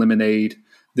drink, lemonade.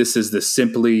 This is the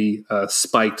Simply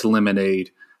Spiked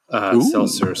Lemonade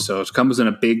seltzer. So it comes in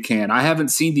a big can. I haven't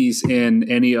seen these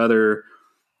in any other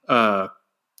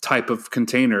type of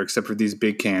container except for these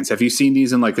big cans. Have you seen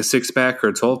these in like a 6-pack or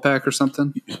a 12-pack or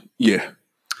something? Yeah.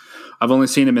 I've only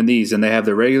seen them in these, and they have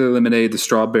the regular lemonade, the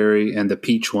strawberry, and the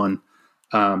peach one.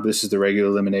 This is the regular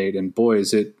lemonade, and boy,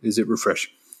 is it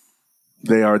refreshing.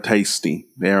 They are tasty.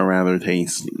 They are rather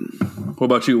tasty. What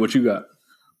about you? What you got?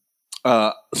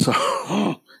 So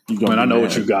I know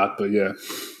what you got, but yeah.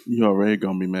 You already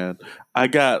gonna be mad. I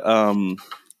got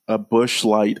a Busch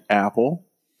Light apple.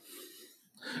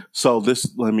 So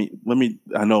let me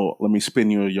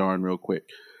spin you a yarn real quick.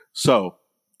 So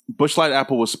Busch Light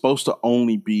apple was supposed to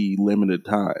only be limited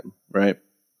time, right?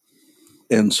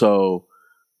 And so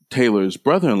Taylor's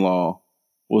brother-in-law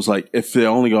was like, if they're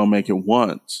only gonna make it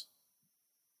once.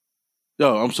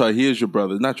 Oh, I'm sorry, he is your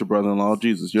brother, not your brother-in-law.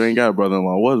 Jesus, you ain't got a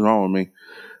brother-in-law. What's wrong with me?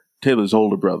 Taylor's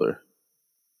older brother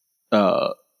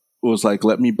was like,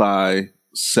 let me buy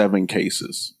 7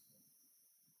 cases.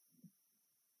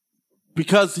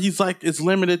 Because he's like, it's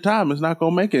limited time. It's not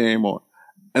going to make it anymore.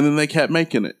 And then they kept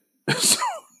making it.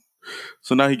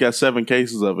 So now he got 7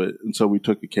 cases of it. And so we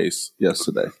took a case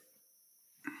yesterday.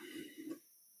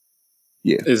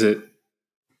 Yeah. Is it?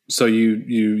 So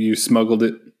you smuggled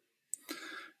it?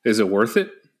 Is it worth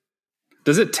it?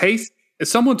 Does it taste?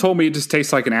 Someone told me it just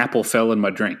tastes like an apple fell in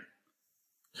my drink.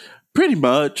 Pretty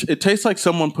much. It tastes like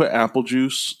someone put apple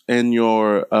juice in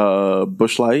your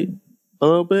Busch Light a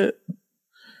little bit.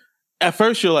 At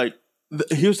first, you're like,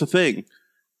 here's the thing.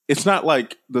 It's not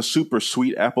like the super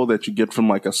sweet apple that you get from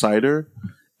like a cider.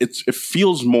 It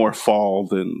feels more fall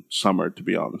than summer, to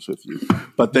be honest with you.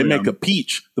 But they make a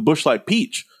peach, the Busch Light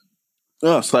peach.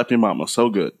 Oh, slap your mama. So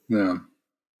good. Yeah.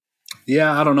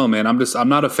 Yeah, I don't know, man. I'm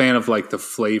not a fan of like the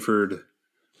flavored,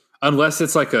 unless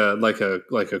it's like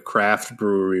a craft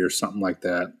brewery or something like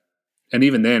that. And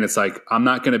even then, it's like I'm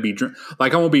not going to be I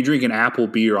won't be drinking apple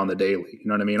beer on the daily. You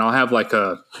know what I mean? I'll have like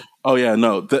a. Oh yeah,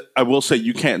 no. I will say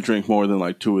you can't drink more than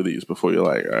like 2 of these before you're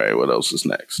like, all right, what else is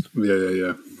next?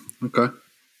 Yeah. Okay.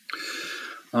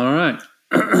 All right.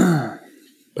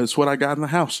 That's what I got in the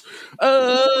house.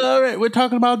 All right, we're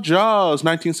talking about Jaws,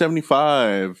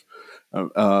 1975.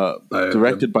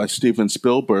 Directed by Steven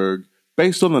Spielberg,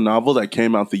 based on the novel that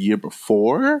came out the year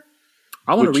before.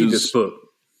 I want to read this book.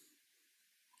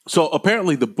 So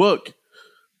apparently the book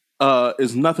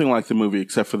is nothing like the movie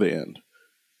except for the end.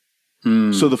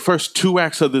 So the first 2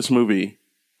 acts of this movie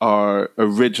are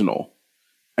original,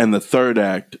 and the third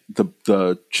act,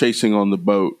 the chasing on the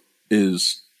boat,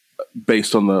 is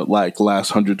based on the like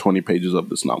last 120 pages of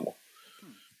this novel.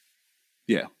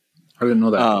 Yeah, I didn't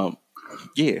know that.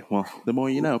 Yeah, well, the more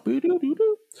you know.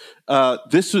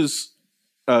 This is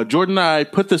Jordan and I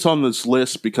put this on this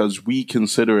list because we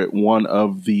consider it one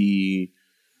of the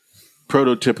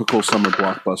prototypical summer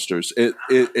blockbusters. It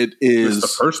is it's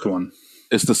the first one.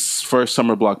 It's the first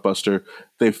summer blockbuster.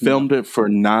 They filmed it for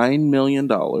 $9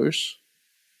 million.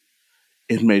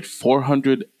 It made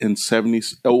 470.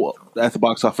 At the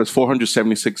box office,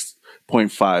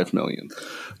 476.5 million.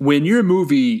 When your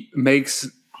movie makes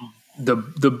the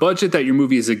budget that your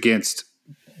movie is against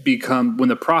when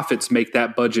the profits make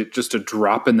that budget just a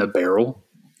drop in the barrel,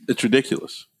 it's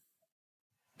ridiculous.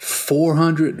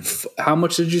 400. How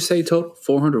much did you say total?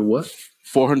 400 what?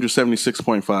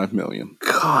 476.5 million.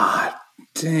 God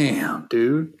damn,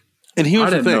 dude. And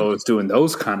here's the thing. I didn't know it was doing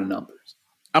those kind of numbers.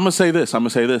 I'm going to say this.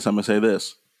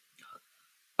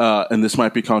 And this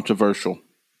might be controversial.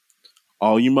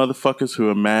 All you motherfuckers who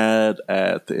are mad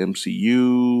at the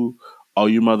MCU, all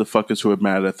you motherfuckers who are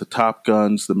mad at the Top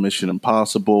Guns, the Mission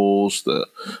Impossibles, the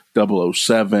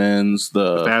 007s,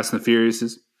 the Fast and the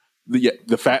Furiouses.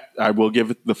 I will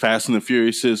give it the Fast and the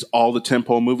Furiouses, all the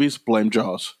tentpole movies, blame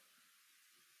Jaws.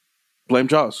 Blame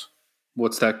Jaws.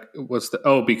 What's that?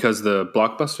 Because the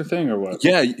blockbuster thing or what?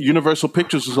 Yeah, Universal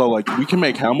Pictures was all like, we can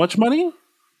make how much money?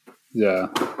 Yeah.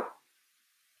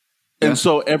 And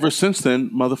so ever since then,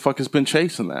 motherfuckers been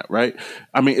chasing that, right?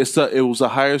 I mean, it was the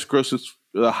highest gross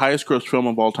film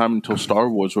of all time until Star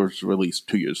Wars was released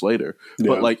 2 years later. Yeah.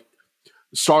 But like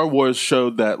Star Wars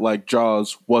showed that like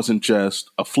Jaws wasn't just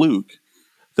a fluke.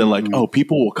 They're like, oh,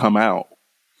 people will come out.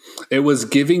 It was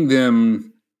giving them.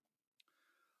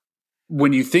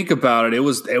 When you think about it, it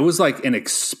was like an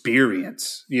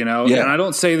experience, you know. Yeah. And I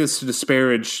don't say this to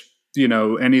disparage, you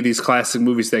know, any of these classic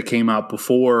movies that came out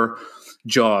before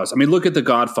Jaws. I mean, look at The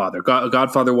Godfather.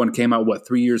 Godfather 1 came out,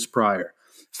 3 years prior?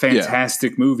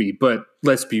 fantastic movie. But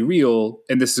let's be real,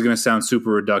 and this is going to sound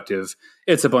super reductive,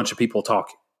 it's a bunch of people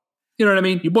talking. You know what I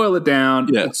mean? You boil it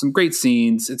down, it's some great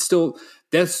scenes. It's still,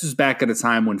 this is back at a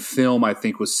time when film, I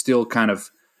think, was still kind of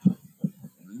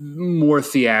more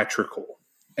theatrical.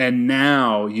 And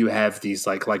now you have these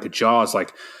like a Jaws,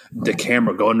 like the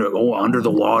camera going under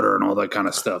the water and all that kind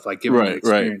of stuff, like giving an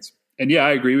experience. Right. And yeah,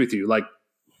 I agree with you. Like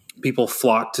people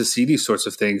flock to see these sorts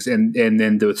of things, and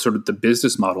then the sort of the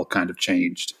business model kind of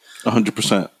changed.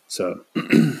 100%. So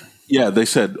yeah, they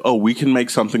said, "Oh, we can make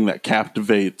something that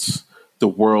captivates the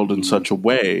world in such a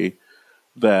way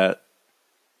that,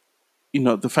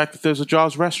 the fact that there's a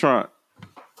Jaws restaurant,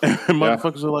 and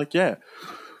motherfuckers are like, yeah."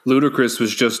 Ludacris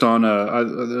was just on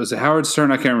it was a Howard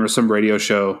Stern, I can't remember, some radio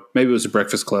show. Maybe it was a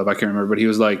Breakfast Club, I can't remember. But he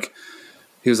was like,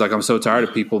 I'm so tired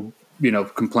of people,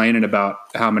 complaining about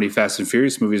how many Fast and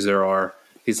Furious movies there are.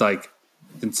 He's like,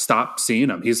 then stop seeing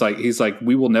them. He's like,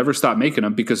 we will never stop making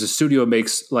them because the studio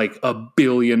makes like $1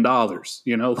 billion.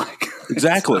 Like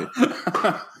exactly.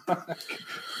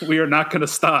 We are not going to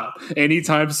stop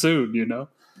anytime soon. No,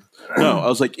 I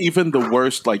was like, even the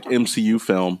worst like MCU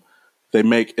film, they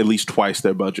make at least twice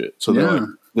their budget. So they're like,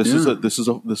 this is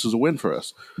a win for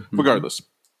us, regardless.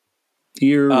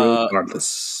 Irregardless.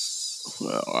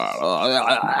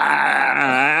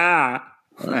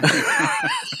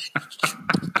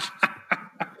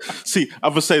 See,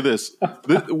 I'm gonna say this.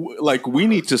 Like, we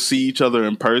need to see each other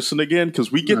in person again,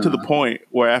 because we get to the point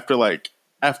where after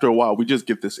a while we just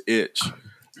get this itch.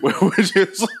 We're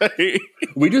just like,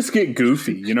 we just get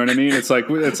goofy, you know what I mean? It's like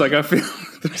I feel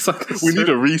there's like we need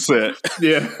a reset.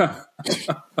 Yeah.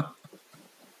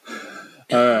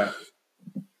 All right.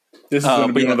 This is going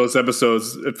to be one of those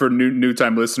episodes for new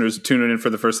time listeners tuning in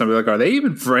for the first time. Be like, are they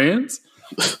even friends?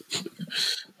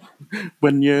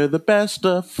 When you're the best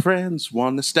of friends,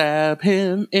 want to stab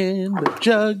him in the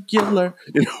jugular.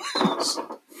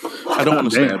 I don't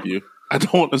want to stab you. I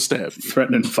don't want to stab you.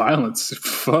 Threatening violence.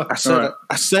 Fuck.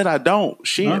 I said I don't.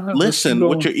 Shit. Listen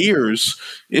with your ears.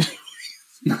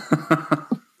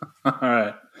 All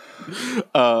right.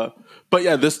 But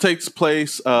yeah, this takes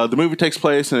place. The movie takes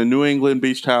place in a New England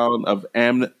beach town of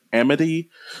Amity,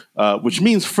 which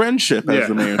means friendship, as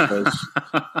the name says.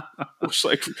 Which,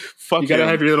 like, fuck, you gotta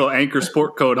have your little anchor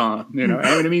sport coat on.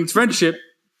 Amity means friendship.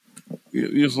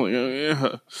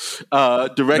 Directed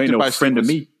by friend of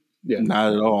me. Yeah,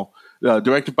 not at all.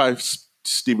 Directed by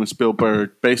Steven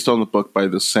Spielberg, based on the book by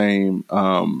the same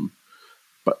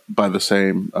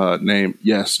name.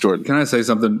 Yes, Jordan. Can I say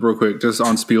something real quick, just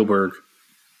on Spielberg?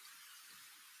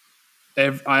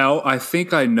 I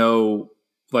think I know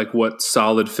like what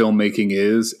solid filmmaking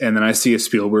is, and then I see a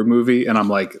Spielberg movie, and I'm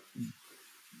like,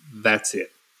 that's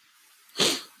it.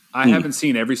 I haven't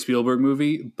seen every Spielberg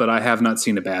movie, but I have not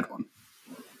seen a bad one.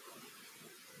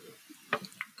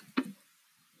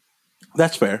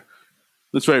 That's fair.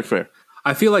 That's very fair.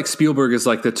 I feel like Spielberg is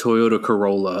like the Toyota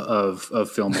Corolla of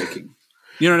filmmaking.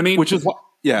 You know what I mean? Which is why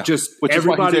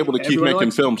he's able to keep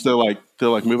making films. They're like,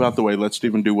 move out the way. Let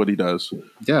Steven do what he does.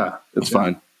 Yeah, it's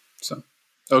fine. So,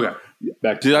 okay.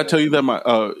 Did I tell you that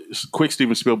my quick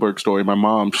Steven Spielberg story? My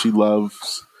mom, she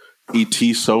loves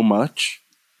E.T. so much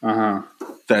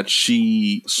that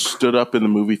she stood up in the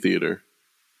movie theater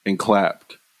and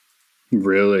clapped.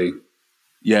 Really?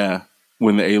 Yeah.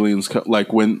 When the aliens come,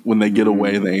 like when they get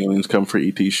away and the aliens come for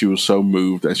E.T., she was so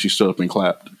moved that she stood up and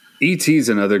clapped. E.T. is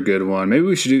another good one. Maybe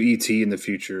we should do E.T. in the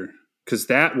future, because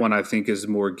that one I think is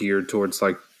more geared towards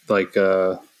like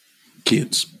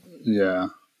kids. Yeah.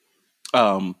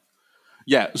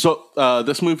 Yeah. So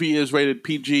this movie is rated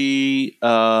PG,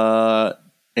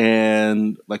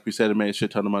 and like we said, it made a shit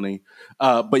ton of money.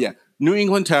 But yeah, New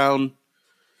England town.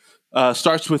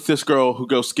 Starts with this girl who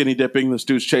goes skinny dipping. This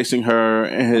dude's chasing her,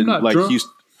 and like drunk.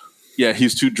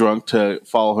 he's too drunk to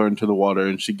follow her into the water,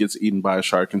 and she gets eaten by a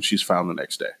shark, and she's found the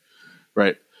next day,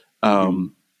 right?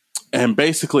 And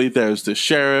basically, there's this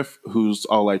sheriff who's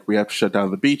all like, "We have to shut down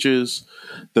the beaches."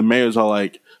 The mayor's all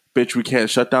like, "Bitch, we can't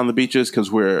shut down the beaches because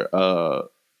we're a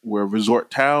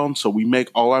resort town, so we make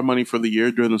all our money for the year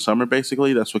during the summer.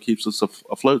 Basically, that's what keeps us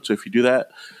afloat. So if you do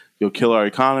that, you'll kill our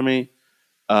economy."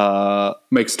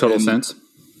 Makes total sense.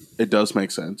 It does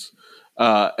make sense.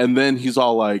 And then he's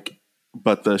all like,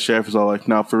 but the sheriff is all like,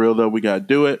 no, for real though, we got to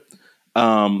do it.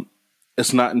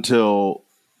 It's not until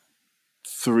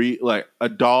a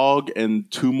dog and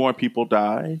 2 more people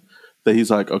die that he's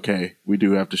like, okay, we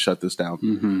do have to shut this down.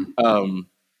 Mm-hmm.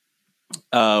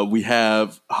 We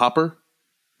have Hooper.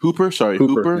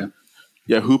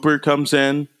 Yeah, Hooper comes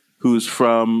in, who's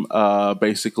from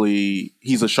basically,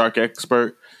 he's a shark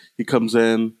expert. He comes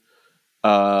in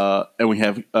And we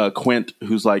have Quint,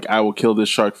 who's like, I will kill this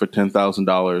shark for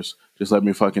 $10,000. Just let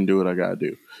me fucking do what I gotta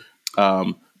do.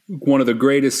 One of the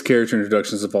greatest character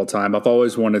introductions of all time. I've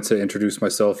always wanted to introduce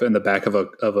myself in the back of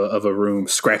a room,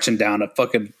 scratching down a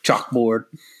fucking chalkboard.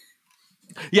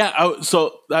 Yeah.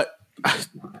 A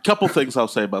couple things I'll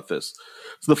say about this.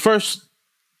 So the first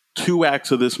 2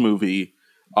 acts of this movie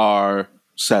are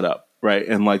set up, right?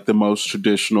 In like the most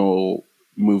traditional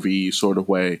movie sort of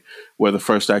way, where the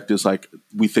first act is like,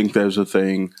 we think there's a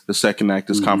thing. The second act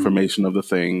is confirmation of the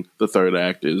thing. The third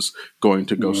act is going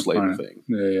to go slay the thing.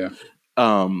 Yeah.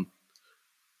 I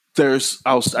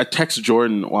texted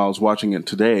Jordan while I was watching it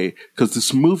today, because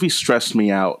this movie stressed me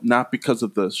out, not because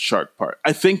of the shark part.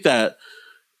 I think that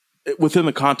within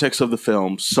the context of the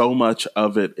film, so much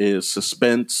of it is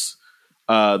suspense.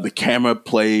 The camera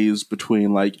plays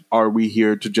between like, are we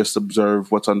here to just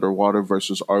observe what's underwater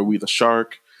versus are we the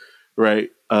shark,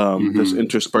 right? There's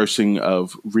interspersing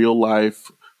of real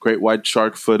life great white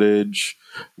shark footage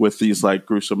with these like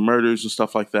gruesome murders and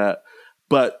stuff like that.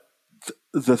 But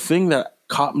the thing that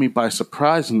caught me by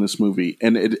surprise in this movie,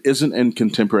 and it isn't in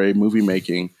contemporary movie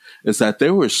making, is that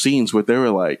there were scenes where there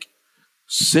were like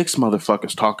 6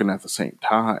 motherfuckers talking at the same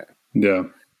time. Yeah.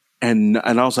 And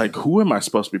I was like, who am I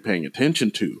supposed to be paying attention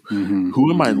to?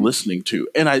 Who am I listening to?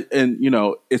 And you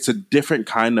know, it's a different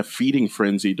kind of feeding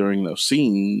frenzy during those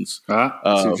scenes. See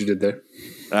what you did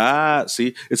there.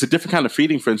 See, it's a different kind of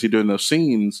feeding frenzy during those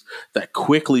scenes that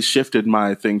quickly shifted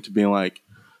my thing to being like,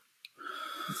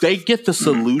 they get the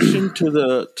solution to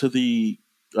the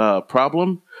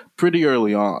problem pretty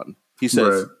early on. He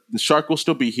says, the shark will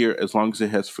still be here as long as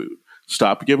it has food.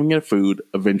 Stop giving it food.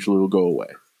 Eventually it will go away.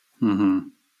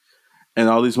 And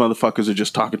all these motherfuckers are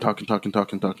just talking.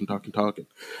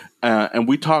 And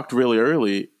we talked really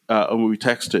early, when we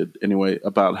texted anyway,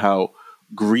 about how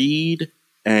greed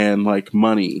and like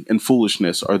money and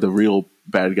foolishness are the real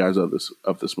bad guys of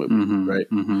this movie, right?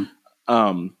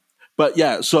 But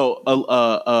yeah, so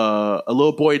a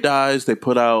little boy dies. They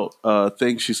put out a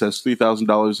thing. She says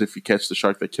 $3,000 if you catch the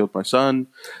shark that killed my son.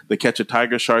 They catch a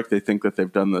tiger shark. They think that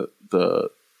they've done the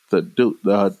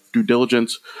due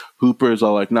diligence. Hooper is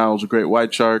all like, "No, it was a great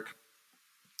white shark."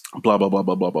 Blah blah blah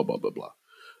blah blah blah blah blah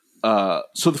blah.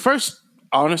 So the first,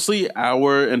 honestly,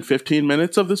 hour and 15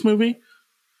 minutes of this movie,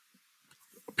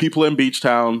 people in Beach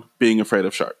Town being afraid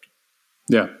of shark.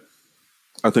 Yeah,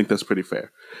 I think that's pretty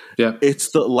fair. Yeah,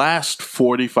 it's the last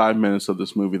 45 minutes of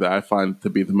this movie that I find to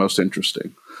be the most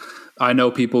interesting. I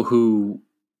know people who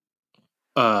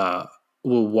will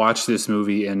watch this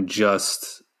movie and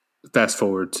just fast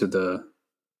forward to the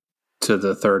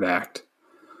third act.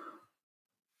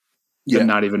 Yeah, and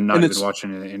not even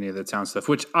watching any of the town stuff,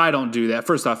 which I don't do that.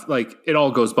 First off, like, it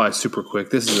all goes by super quick.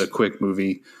 This is a quick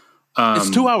movie. It's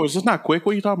 2 hours. It's not quick.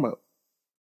 What are you talking about?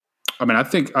 I mean, I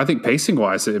think pacing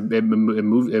wise, it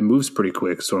moves pretty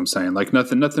quick. That's what I'm saying. Like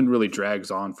nothing really drags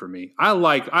on for me. I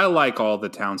like all the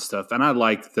town stuff, and I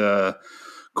like the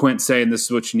Quint saying this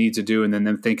is what you need to do, and then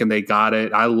them thinking they got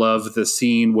it. I love the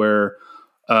scene where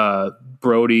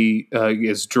Brody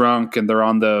is drunk and they're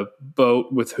on the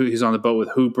boat with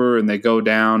Hooper, and they go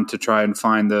down to try and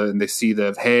find and they see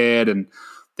the head and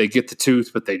they get the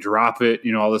tooth, but they drop it.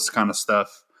 You know, all this kind of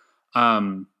stuff.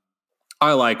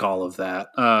 I like all of that.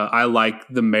 I like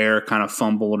the mayor kind of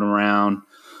fumbling around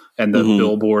and the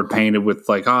billboard painted with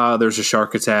like, there's a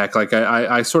shark attack. Like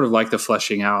I sort of like the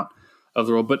fleshing out of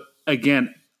the role. But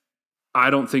again, I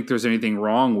don't think there's anything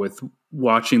wrong with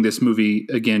watching this movie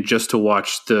again just to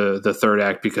watch the third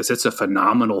act, because it's a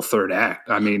phenomenal third act.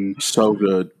 I mean, so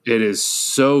good. It is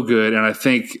so good. And I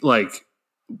think like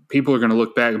people are going to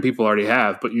look back, and people already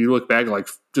have, but you look back like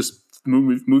just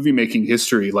movie making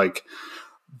history, like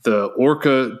the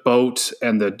orca boat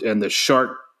and the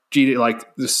shark,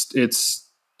 like this, it's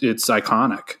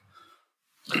iconic.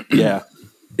 Yeah,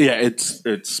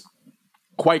 it's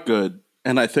quite good,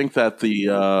 and I think that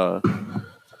the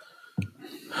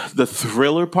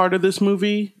thriller part of this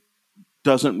movie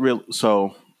doesn't really.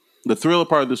 So the thriller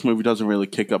part of this movie doesn't really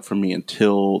kick up for me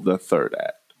until the third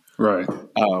act. Right.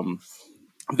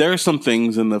 There are some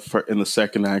things in the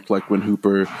second act, like when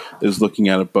Hooper is looking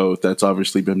at a boat that's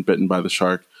obviously been bitten by the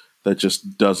shark, that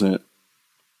just doesn't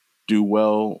do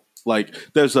well. Like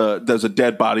there's a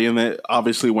dead body in it,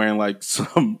 obviously wearing like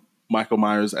some Michael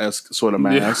Myers-esque sort of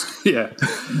mask. Yeah.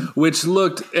 Which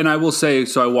looked, and I will say,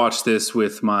 so I watched this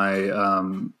with my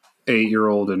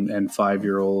 8-year-old and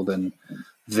 5-year-old, and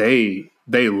they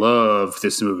love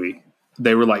this movie.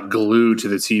 They were like glued to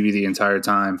the TV the entire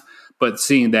time. But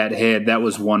seeing that head, that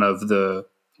was one of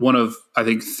I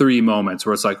think 3 moments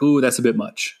where it's like, ooh, that's a bit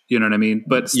much. You know what I mean?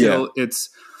 But still, it's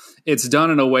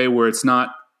done in a way where it's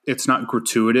not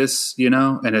gratuitous,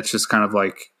 and it's just kind of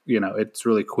like, it's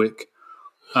really quick.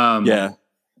 Yeah.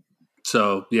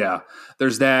 So yeah,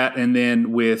 there's that. And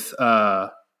then with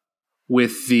the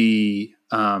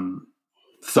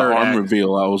third arm act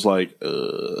reveal, I was like,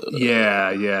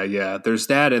 yeah. There's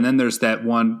that. And then there's that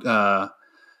one,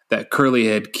 that curly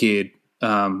head kid,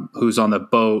 who's on the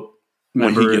boat.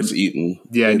 Remember? When he gets eaten.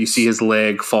 Yeah. And you see his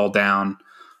leg fall down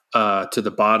to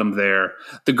the bottom there.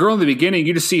 The girl in the beginning,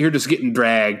 you just see her just getting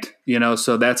dragged,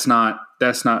 so that's not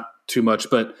too much.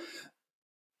 But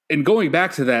in going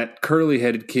back to that curly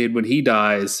headed kid, when he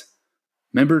dies,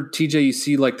 remember, TJ, you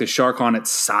see like the shark on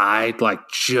its side, like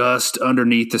just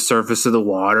underneath the surface of the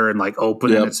water and like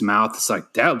opening its mouth. It's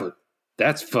like,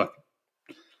 that's fucking,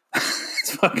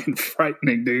 it's fucking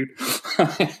frightening, dude.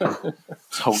 This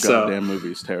whole goddamn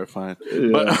movie is terrifying.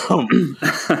 Yeah.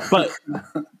 But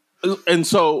and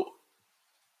so,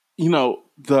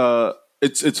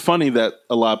 it's funny that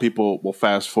a lot of people will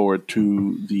fast forward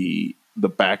to the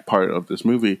back part of this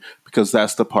movie, because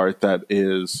that's the part that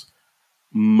is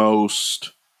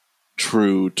most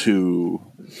true to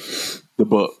the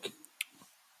book.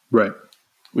 Right.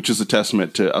 Which is a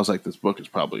testament to, I was like, this book is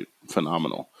probably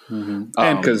phenomenal. Mm-hmm.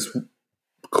 And because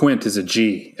Quint is a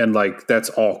G, and like, that's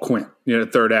all Quint. The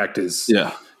third act is, you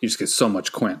just get so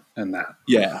much Quint in that.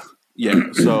 Yeah.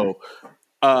 So,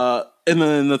 and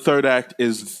then the third act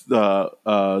is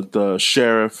the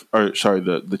sheriff,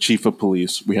 the chief of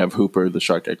police. We have Hooper, the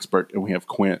shark expert, and we have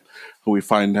Quint, who we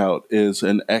find out is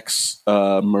an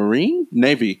ex-Marine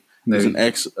Navy. He's an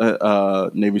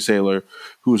ex-Navy sailor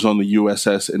who was on the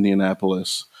USS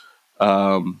Indianapolis,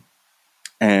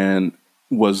 and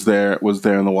was there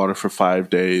in the water for 5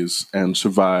 days and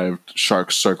survived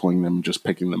sharks circling them, just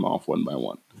picking them off one by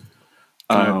one.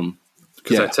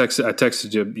 Because I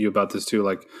texted you about this too,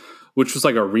 like, which was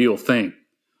like a real thing,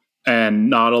 and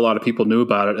not a lot of people knew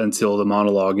about it until the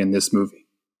monologue in this movie.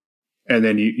 And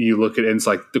then you look at it and it's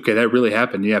like, okay, that really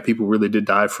happened. Yeah, people really did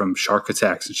die from shark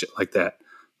attacks and shit like that.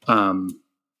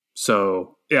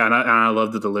 So yeah, and I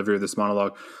love the delivery of this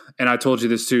monologue. And I told you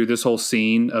this too, this whole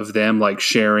scene of them like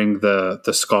sharing the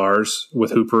scars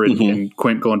with Hooper and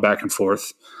Quint going back and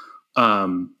forth.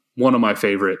 One of my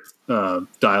favorite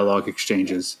dialogue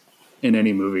exchanges in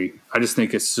any movie. I just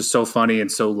think it's just so funny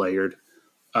and so layered.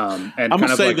 And I'm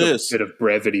kind of like a bit of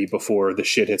brevity before the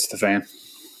shit hits the fan.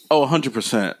 Oh,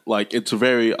 100%. Like, it's a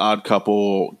very Odd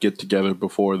Couple get together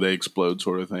before they explode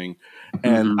sort of thing.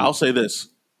 And I'll say this.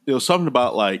 There was something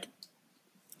about, like,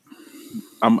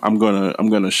 I'm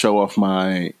gonna show off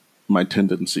my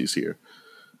tendencies here.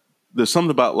 There's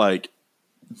something about, like,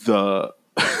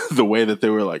 the way that they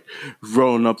were like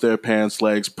rolling up their pants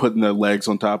legs, putting their legs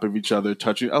on top of each other,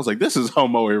 touching. I was like, this is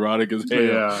homoerotic as hell.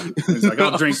 Yeah, it's like,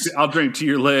 I'll drink to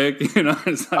your leg.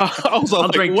 It's like, I'll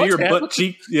drink to your butt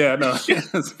cheek. Yeah, no,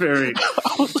 it's very.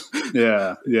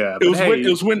 Yeah.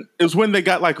 It was when they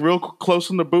got like real close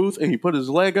in the booth, and he put his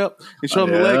leg up and showed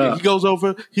him the leg, and he goes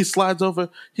over, he slides over,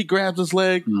 he grabs his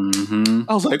leg. I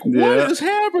was like, what is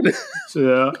happening?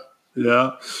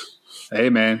 Yeah. Hey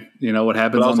man, you know what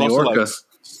happens on the Orca? Like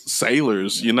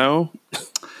sailors, Yeah.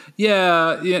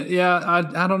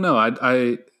 I don't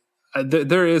know.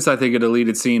 There is, I think, a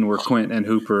deleted scene where Quint and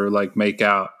Hooper like make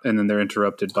out, and then they're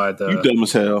interrupted by the. You dumb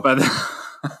as hell.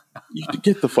 You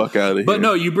get the fuck out of here. But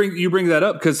no, you bring that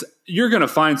up because you're going to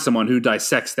find someone who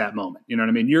dissects that moment. You know what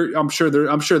I mean? I'm sure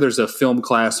there's a film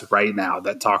class right now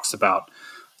that talks about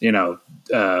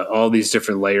all these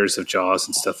different layers of Jaws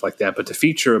and stuff like that. But to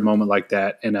feature a moment like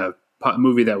that in a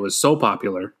movie that was so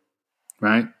popular,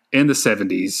 right, in the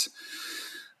 70s,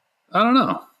 I don't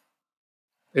know.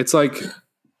 It's like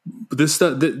this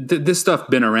stuff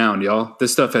been around, y'all.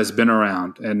 This stuff has been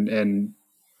around, and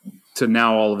to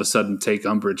now all of a sudden take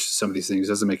umbrage to some of these things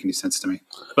doesn't make any sense to me.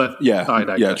 But yeah,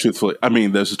 truthfully, I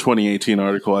mean, there's a 2018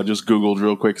 article I just Googled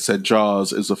real quick. It said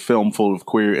Jaws is a film full of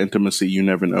queer intimacy you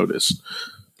never noticed.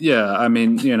 Yeah, I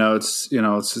mean, it's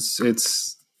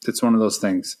one of those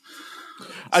things. So.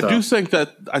 I do think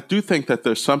that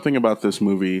there's something about this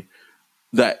movie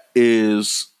that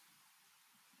is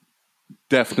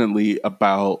definitely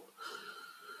about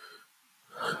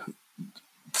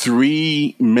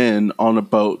three men on a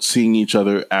boat seeing each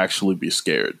other actually be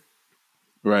scared,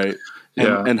 right?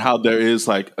 And how there is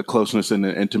like a closeness and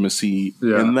an intimacy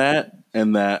in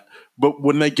that, but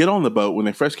when they get on the boat, when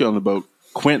they first get on the boat,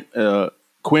 Quint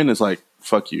is like,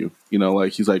 fuck you,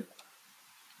 like he's like,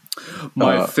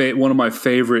 one of my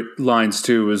favorite lines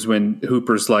too is when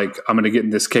Hooper's like, I'm going to get in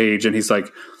this cage, and he's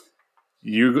like,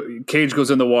 Cage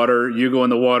goes in the water, you go in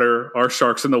the water, our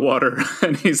shark's in the water.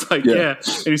 And he's like, yeah.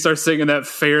 And he starts singing that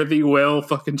Fare Thee Well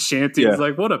fucking shanty. He's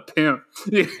like, what a pimp.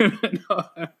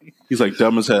 He's like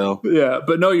dumb as hell. Yeah,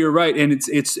 but no, you're right. And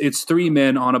it's three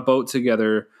men on a boat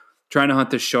together trying to hunt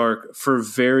the shark for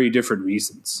very different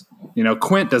reasons. You know,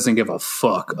 Quint doesn't give a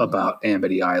fuck about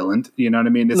Amity Island. You know what I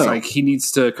mean? It's like he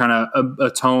needs to kind of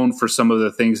atone for some of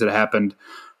the things that happened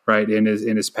right in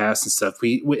his past and stuff.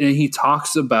 And he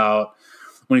talks about,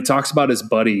 when he talks about his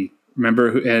buddy, remember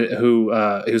who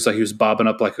he was like, he was bobbing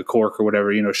up like a cork or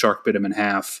whatever, you know, shark bit him in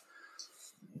half.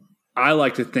 I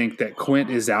like to think that Quint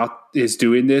is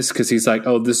doing this because he's like,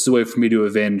 oh, this is a way for me to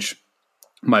avenge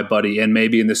my buddy. And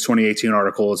maybe in this 2018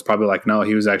 article, it's probably like, no,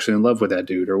 he was actually in love with that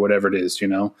dude or whatever it is, you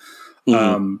know.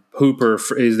 Mm-hmm. Hooper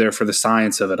is there for the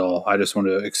science of it all. I just want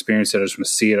to experience it. I just want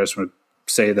to see it. I just want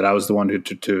to say that I was the one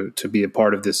to be a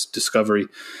part of this discovery.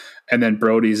 And then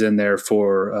Brody's in there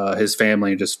for his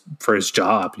family and just for his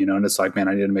job, you know. And it's like, man,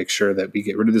 I need to make sure that we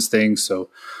get rid of this thing so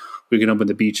we can open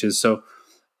the beaches. So,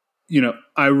 you know,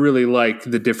 I really like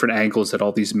the different angles that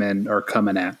all these men are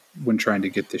coming at when trying to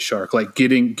get this shark. Like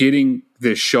getting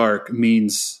this shark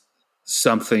means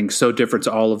something so different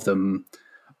to all of them,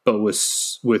 but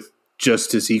with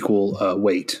just as equal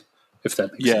weight, if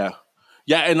that makes sense.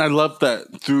 Yeah, and I love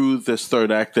that through this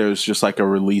third act, there's just like a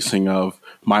releasing of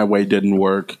my way didn't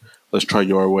work. Let's try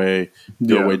your way.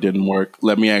 Your way didn't work.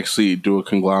 Let me actually do a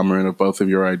conglomerate of both of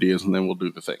your ideas, and then we'll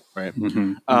do the thing, right?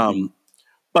 Mm-hmm.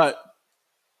 But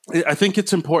I think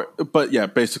it's important. But yeah,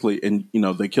 basically, and you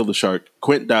know, they kill the shark.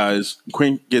 Quint dies.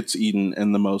 Quint gets eaten,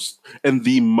 and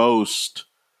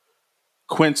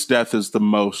Quint's death is the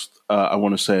most. I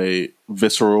want to say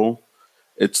visceral.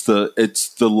 It's the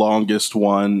longest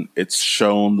one. It's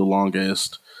shown the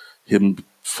longest. Him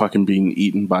fucking being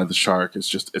eaten by the shark.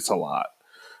 It's a lot.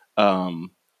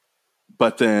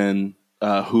 But then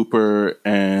Hooper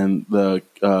and the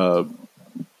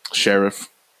sheriff,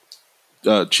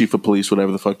 chief of police,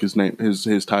 whatever the fuck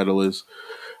his title is,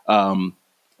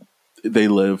 they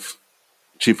live.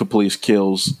 Chief of police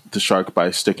kills the shark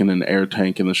by sticking an air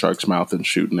tank in the shark's mouth and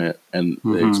shooting it, and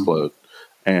they explode.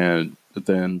 And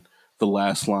then the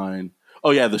last line, oh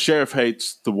yeah, the sheriff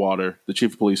hates the water. The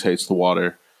chief of police hates the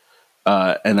water.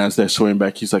 And as they're swimming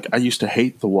back, he's like, I used to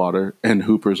hate the water. And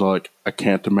Hooper's like, I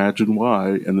can't imagine why.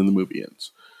 And then the movie ends.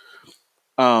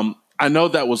 I know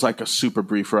that was like a super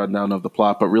brief rundown of the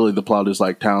plot, but really the plot is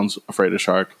like town's afraid of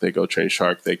shark. They go chase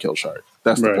shark. They kill shark.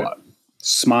 That's the plot.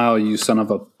 Smile, you son of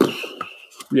a...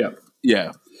 Yeah.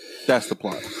 Yeah. That's the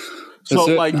plot. So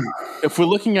like, if we're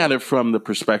looking at it from the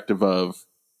perspective of,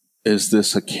 is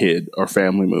this a kid or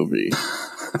family movie?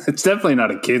 It's definitely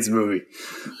not a kid's movie.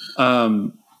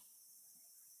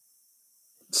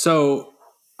 So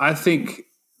I think,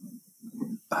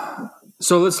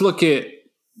 so let's look at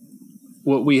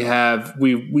what we have.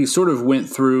 We sort of went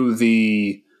through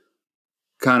the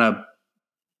kind of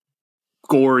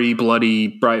gory, bloody,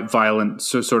 bright, violent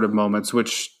sort of moments,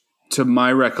 which to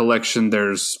my recollection,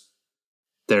 there's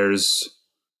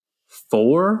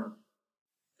 4.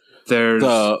 There's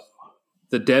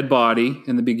the dead body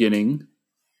in the beginning.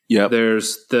 Yeah.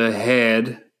 There's the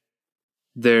head.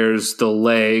 There's the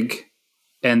leg.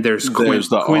 And there's Quint's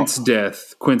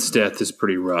death. Quint's death is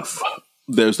pretty rough.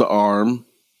 There's the arm.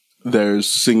 There's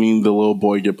seeing the little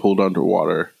boy get pulled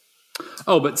underwater.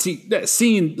 Oh, but see that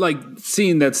seeing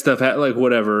that stuff, like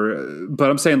whatever. But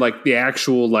I'm saying like the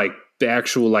actual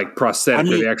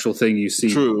prosthetic or the actual thing you see.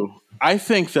 True. I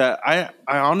think that I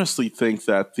honestly think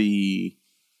that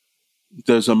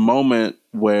there's a moment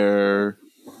where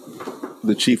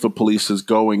the chief of police is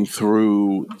going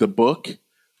through the book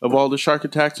of all the shark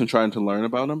attacks and trying to learn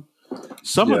about them.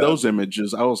 Some of those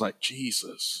images, I was like,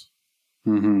 Jesus.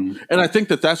 Mm-hmm. And I think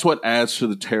that that's what adds to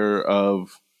the terror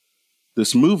of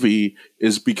this movie,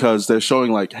 is because they're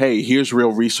showing like, hey, here's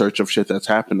real research of shit that's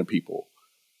happened to people.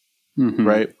 Mm-hmm.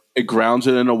 Right? It grounds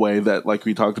it in a way that, like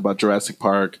we talked about, Jurassic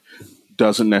Park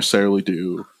doesn't necessarily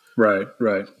do. Right,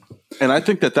 right. And I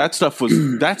think that stuff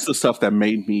that's the stuff that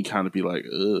made me kind of be like,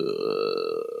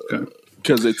 ugh.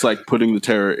 Because it's like putting the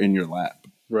terror in your lap.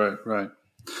 Right, right.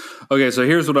 Okay, so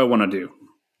here's what I want to do.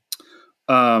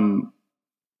 I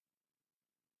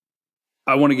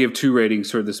want to give 2 ratings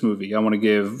for this movie. I want to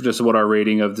give just what our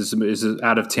rating of this is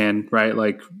out of 10, right?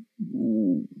 Like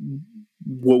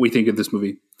what we think of this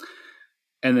movie.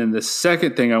 And then the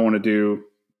second thing I want to do,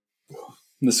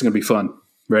 this is going to be fun.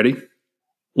 Ready?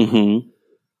 Mm-hmm.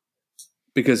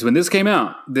 Because when this came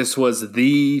out, this was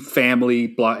the family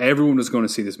block. Everyone was going to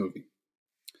see this movie.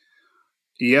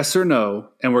 Yes or no,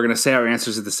 and we're going to say our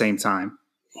answers at the same time.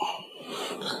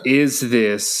 Is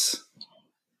this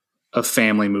a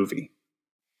family movie?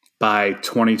 by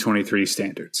 2023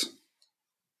 standards.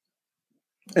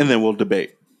 And then we'll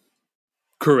debate.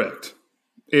 Correct.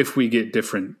 If we get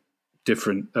different. If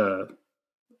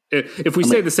we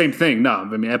say the same thing, no. I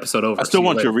mean, episode over. I still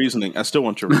want your reasoning. Okay.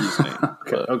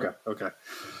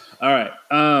 All right.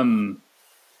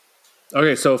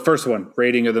 Okay. So first one,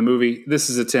 rating of the movie. This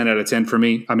is a 10 out of 10 for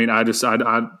me. I mean,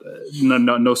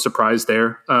 no surprise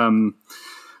there.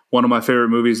 One of my favorite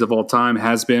movies of all time,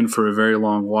 has been for a very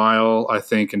long while. I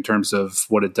think in terms of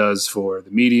what it does for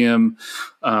the medium,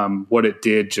 what it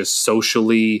did just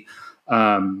socially,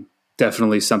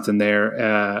 definitely something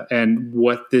there. And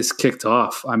what this kicked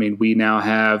off. I mean, we now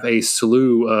have a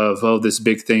slew of, this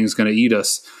big thing's going to eat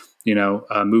us,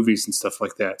 movies and stuff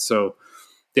like that. So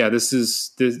yeah, this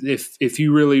if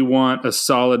you really want a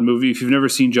solid movie, if you've never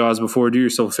seen Jaws before, do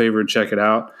yourself a favor and check it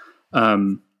out.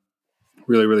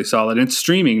 Really, really solid. And it's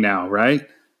streaming now, right?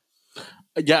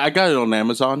 Yeah, I got it on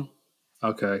Amazon.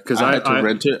 Okay, because I had to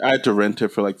rent it. I had to rent it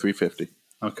for like $350.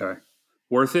 Okay,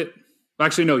 worth it.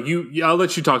 Actually, no. I'll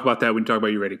let you talk about that when you talk about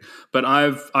your rating. But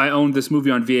I owned this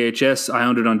movie on VHS. I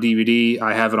owned it on DVD.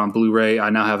 I have it on Blu-ray. I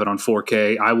now have it on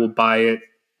 4K. I will buy it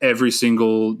every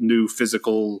single new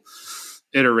physical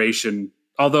iteration.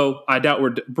 Although I doubt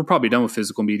we're probably done with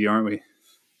physical media, aren't we?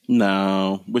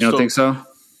 No, you don't think so?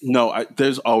 No,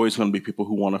 there's always going to be people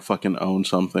who want to fucking own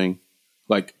something,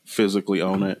 like physically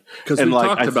own it. Because we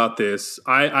talked about this.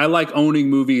 I like owning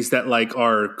movies that like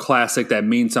are classic, that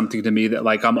mean something to me, that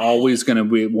like I'm always going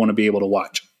to want to be able to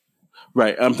watch.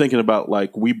 Right. I'm thinking about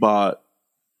like we bought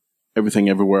Everything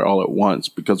Everywhere All at Once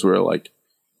because we're like,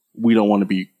 we don't want to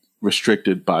be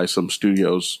restricted by some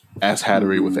studio's ass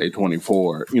hattery with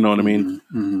A24. You know what I mean?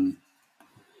 Mm-hmm.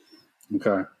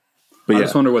 Okay. But I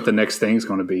just wonder what the next thing's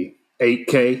going to be.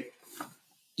 8K?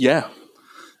 Yeah.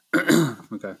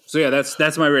 Okay. So yeah,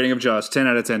 that's my rating of Jaws. 10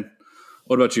 out of 10.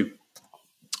 What about you?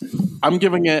 I'm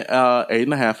giving it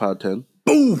 8.5 out of 10.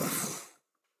 Boom.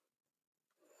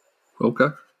 Okay.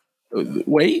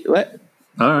 Wait. All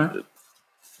right.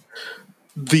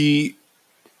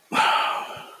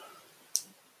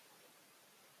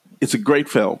 It's a great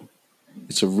film.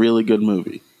 It's a really good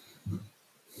movie.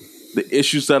 The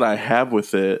issues that I have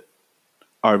with it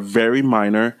are very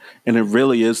minor, and it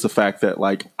really is the fact that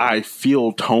like I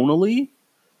feel tonally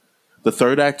the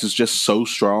third act is just so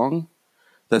strong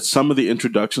that some of the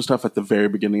introduction stuff at the very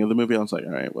beginning of the movie I was like,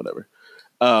 all right, whatever.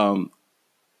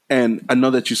 And I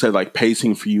know that you said like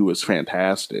pacing for you is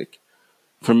fantastic.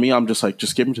 For me, I'm just like,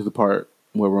 just get me to the part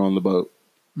where we're on the boat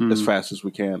as fast as we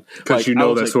can, because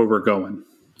like, that's where we're going.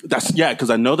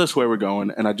 Because I know that's where we're going,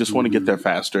 and I just want to get there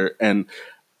faster. And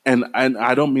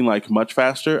I don't mean like much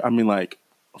faster. I mean like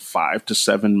 5 to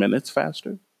 7 minutes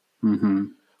faster. Mm-hmm.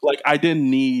 Like I didn't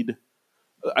need.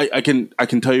 I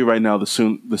can tell you right now the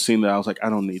scene that I was like, I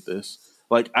don't need this.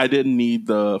 Like I didn't need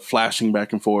the flashing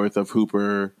back and forth of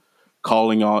Hooper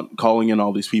calling in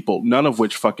all these people, none of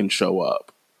which fucking show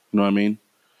up. You know what I mean?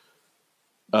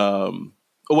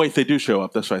 Oh wait, they do show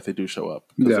up. That's right, they do show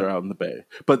up because they're out in the bay.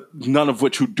 But none of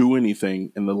which would do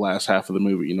anything in the last half of the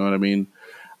movie. You know what I mean?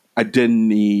 I didn't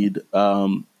need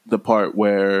the part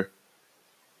where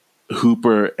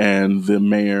Hooper and the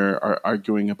mayor are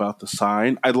arguing about the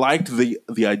sign. I liked the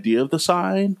idea of the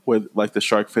sign where like the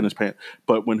shark fin is paying,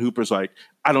 but when Hooper's like,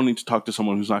 I don't need to talk to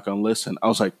someone who's not going to listen, I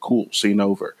was like, cool, scene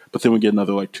over. But then we get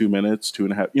another like 2 minutes,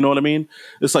 2.5. You know what I mean?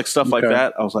 It's like stuff like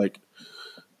that. I was like,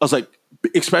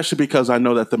 especially because I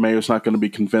know that the mayor's not going to be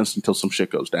convinced until some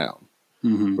shit goes down,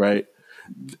 right?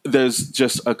 There's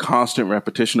just a constant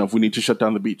repetition of we need to shut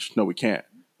down the beach. No, we can't.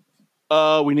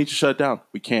 We need to shut it down.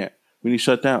 We can't. We need to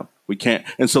shut down. We can't.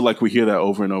 And so like we hear that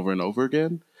over and over and over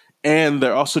again. And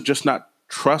they're also just not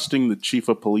trusting the chief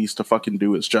of police to fucking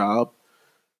do his job.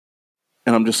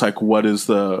 And I'm just like, what is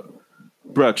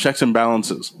checks and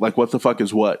balances? Like what the fuck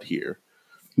is what here?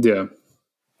 Yeah.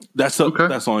 That's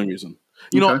the only reason.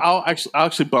 You know, I'll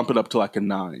actually bump it up to like a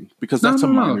 9 because that's a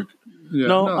minor. Yeah,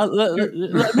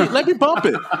 let me bump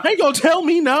it. I ain't gonna tell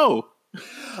me no.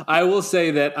 I will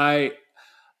say that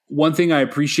one thing I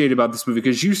appreciate about this movie,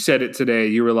 because you said it today,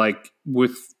 you were like,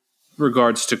 with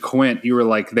regards to Quint, you were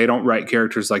like, they don't write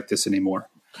characters like this anymore.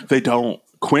 They don't.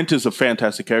 Quint is a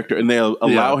fantastic character, and they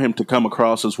allow him to come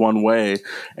across as one way.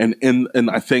 And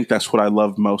I think that's what I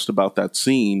love most about that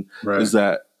scene is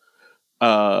that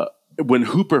when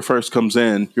Hooper first comes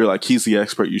in, you're like, he's the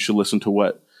expert. You should listen to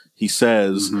what he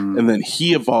says. Mm-hmm. And then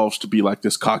he evolves to be like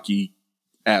this cocky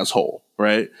asshole,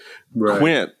 right?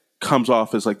 Quint comes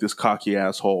off as like this cocky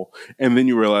asshole. And then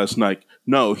you realize like,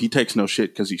 no, he takes no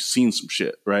shit because he's seen some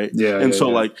shit, right?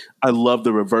 Like, I love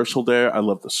the reversal there. I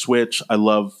love the switch. I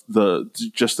love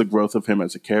just the growth of him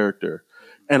as a character.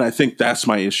 And I think that's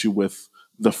my issue with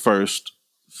the first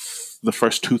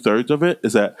 2/3 of it,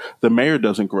 is that the mayor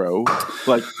doesn't grow.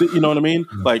 Like, you know what I mean?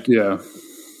 Like, Yeah.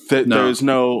 there's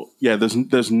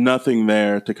there's nothing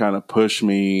there to kind of push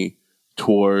me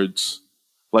towards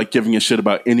like giving a shit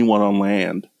about anyone on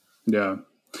land. Yeah.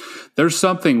 There's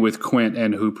something with Quint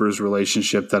and Hooper's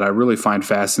relationship that I really find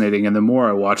fascinating. And the more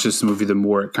I watch this movie, the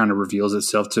more it kind of reveals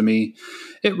itself to me.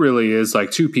 It really is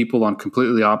like two people on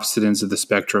completely opposite ends of the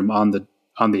spectrum on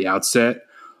the outset,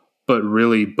 but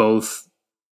really both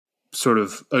sort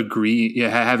of agree,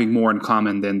 having more in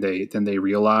common than they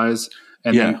realize.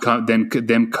 And then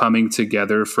them coming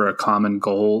together for a common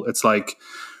goal. It's like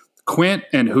Quint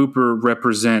and Hooper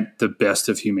represent the best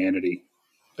of humanity,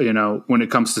 you know, when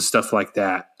it comes to stuff like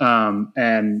that.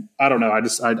 And I don't know,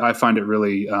 I find it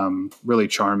really, really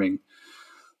charming,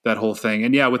 that whole thing.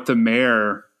 And yeah, with the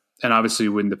mayor, and obviously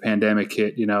when the pandemic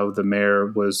hit, you know, the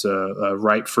mayor was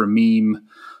right for meme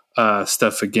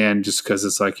stuff again, just because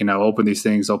it's like, you know, open these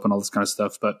things, open all this kind of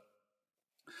stuff. But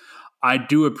I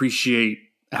do appreciate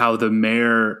how the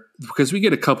mayor, because we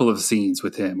get a couple of scenes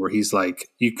with him where he's like,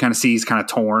 you kind of see he's kind of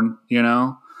torn, you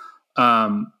know?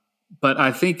 But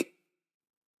I think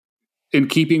in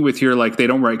keeping with your, like, they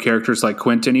don't write characters like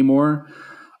Quint anymore,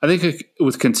 I think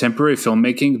with contemporary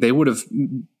filmmaking, they would have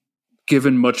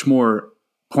given much more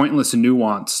pointless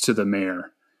nuance to the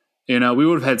mayor. You know, we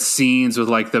would have had scenes with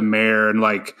like the mayor and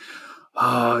like,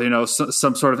 you know,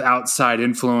 some sort of outside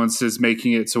influences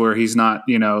making it to where he's not,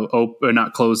 you know,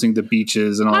 not closing the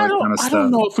beaches and all that kind of stuff. I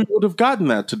don't know if we would have gotten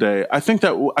that today. I think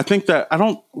that I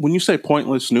don't. When you say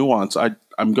pointless nuance,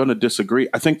 I'm going to disagree.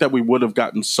 I think that we would have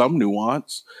gotten some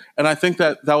nuance, and I think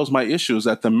that was my issue, is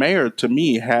that the mayor to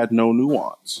me had no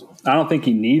nuance. I don't think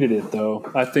he needed it though.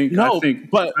 I think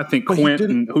Quint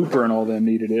and Hooper and all them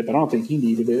needed it, but I don't think he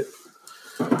needed it.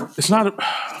 It's not.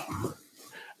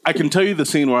 I can tell you the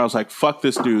scene where I was like, fuck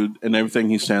this dude and everything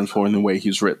he stands for and the way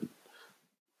he's written.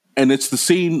 And it's the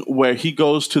scene where he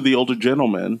goes to the older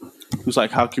gentleman who's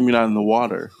like, how come you're not in the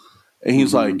water? And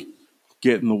he's like,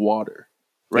 get in the water.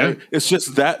 Right? Yeah. It's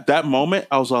just that moment,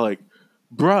 I was like,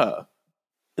 bruh,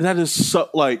 that is so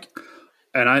like.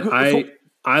 And I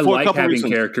like having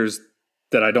reasons. Characters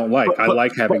that I don't like. I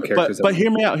like having characters. But hear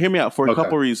me out for a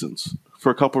couple reasons.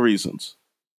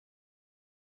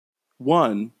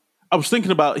 One, I was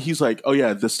thinking about, he's like, oh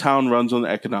yeah, this town runs on the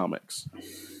economics.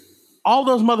 All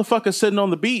those motherfuckers sitting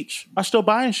on the beach are still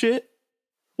buying shit.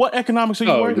 What economics are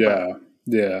you worried about?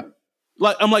 Yeah.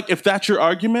 Like, I'm like, if that's your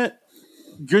argument,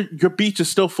 your beach is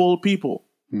still full of people.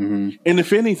 Mm-hmm. And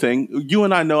if anything, you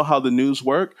and I know how the news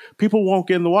work. People won't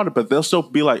get in the water, but they'll still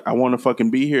be like, I want to fucking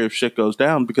be here if shit goes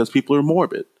down, because people are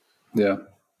morbid. Yeah.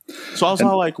 So I was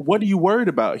all like, what are you worried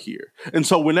about here? And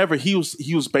so whenever he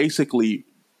was basically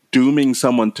dooming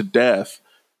someone to death,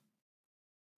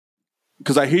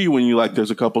 because I hear you when you like, there's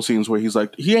a couple scenes where he's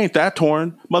like, he ain't that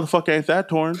torn, motherfucker ain't that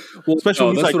torn. Well, especially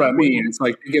when that's like, what I mean. It's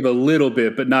like they give a little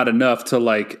bit, but not enough to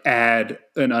like add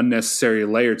an unnecessary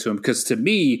layer to him. Because to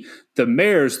me, the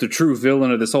mayor's the true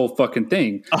villain of this whole fucking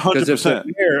thing. 100%. Because if the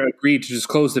mayor agreed to just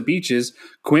close the beaches,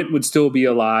 Quint would still be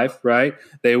alive, right?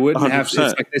 They wouldn't 100%. Have to.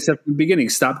 It's like they said from the beginning,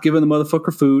 stop giving the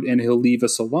motherfucker food and he'll leave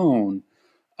us alone.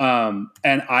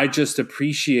 And I just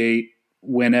appreciate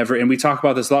whenever, and we talk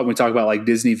about this a lot when we talk about like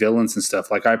Disney villains and stuff.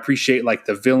 Like I appreciate like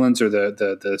the villains or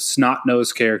the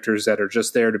snot-nosed characters that are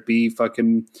just there to be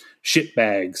fucking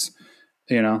shitbags.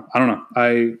 You know, I don't know.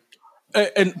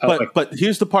 But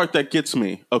here's the part that gets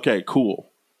me. Okay,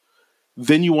 cool.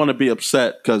 Then you want to be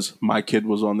upset because my kid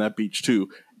was on that beach too.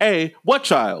 Hey, what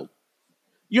child?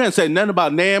 You ain't say nothing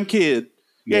about Nam kid.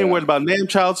 You ain't worried about Nam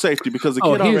child safety because the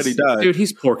kid already died. Dude,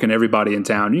 he's porking everybody in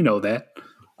town. You know that.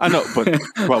 I know, but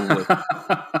probably.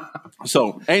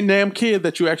 So, ain't Nam kid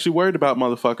that you actually worried about,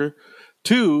 motherfucker.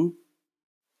 2,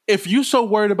 if you so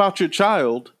worried about your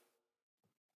child,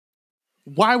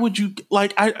 why would you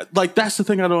that's the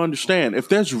thing I don't understand. If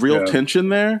there's real tension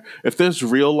there, if there's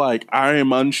real like I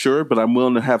am unsure, but I'm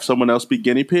willing to have someone else be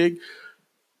guinea pig,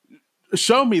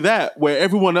 show me that where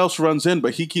everyone else runs in,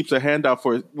 but he keeps a hand out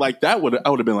for it. Like that I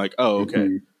would have been like, oh, okay.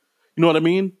 Mm-hmm. You know what I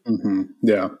mean? Mm-hmm.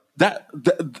 Yeah.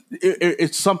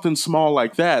 It's something small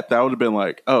like that would have been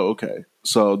like, oh, okay.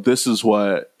 So this is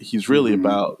what he's really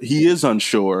about. He is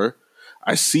unsure.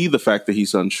 I see the fact that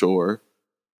he's unsure.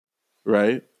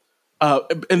 Right.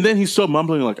 And then he's still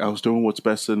mumbling like, I was doing what's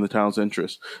best in the town's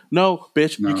interest. No,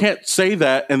 bitch, you can't say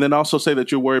that and then also say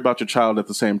that you're worried about your child at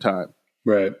the same time.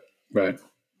 Right.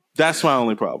 That's my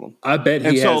only problem. I bet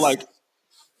he has.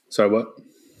 Sorry, what?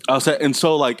 I'll say, and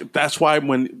so like that's why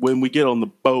when we get on the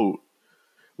boat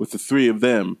with the 3 of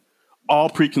them, all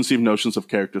preconceived notions of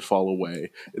characters fall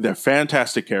away. They're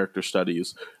fantastic character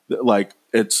studies. Like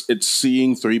it's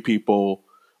seeing three people,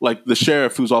 like the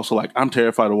sheriff who's also like, I'm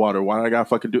terrified of water. Why do I gotta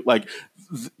fucking do like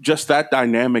just that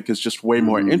dynamic is just way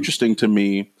more interesting to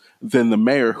me than the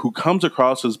mayor who comes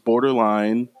across as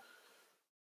borderline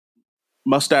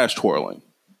mustache twirling.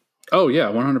 Oh yeah,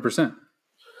 100%.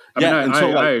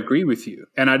 I agree with you,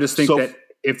 and I just think that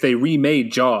if they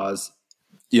remade Jaws,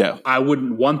 I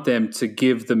wouldn't want them to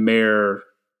give the mayor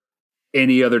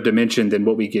any other dimension than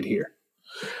what we get here.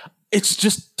 It's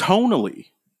just tonally.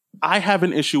 I have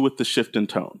an issue with the shift in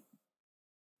tone.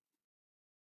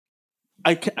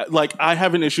 I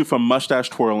have an issue from mustache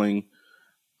twirling.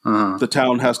 The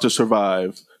town has to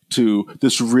survive to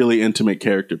this really intimate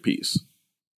character piece.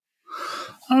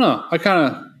 I don't know. I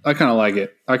kind of like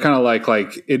it. I kind of like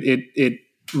it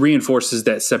reinforces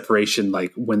that separation.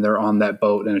 Like when they're on that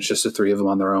boat and it's just the three of them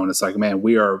on their own. It's like, man,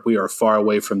 we are far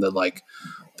away from the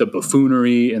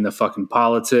buffoonery and the fucking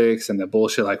politics and the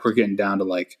bullshit. Like we're getting down to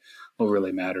like what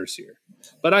really matters here.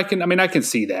 But I can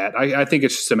see that. I think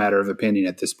it's just a matter of opinion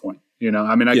at this point. You know,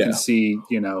 I mean, I can see,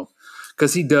 you know,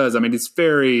 because he does. I mean, it's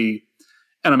very.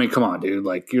 And I mean, come on, dude!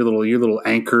 Like your little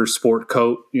anchor sport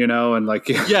coat, you know, and like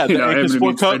anchor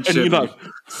sport coat,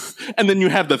 and then you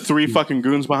have the three fucking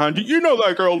goons behind you. You know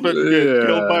that girl didn't get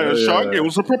killed by a shark; it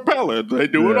was a propeller. They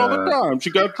do it all the time. She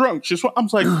got drunk. I'm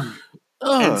like,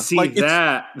 and see like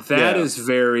that is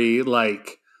very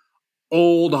like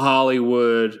old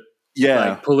Hollywood,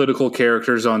 like political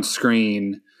characters on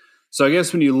screen. So I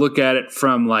guess when you look at it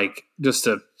from like just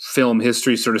a film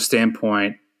history sort of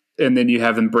standpoint. And then you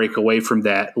have them break away from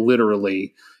that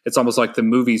literally. It's almost like the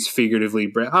movie's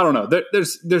figuratively. I don't know.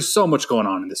 There's so much going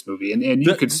on in this movie, and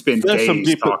you could spend days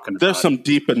talking about it. There's some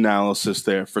deep analysis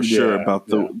there for sure about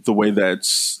the way that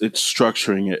it's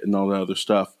structuring it and all that other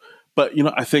stuff. But, you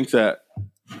know, I think that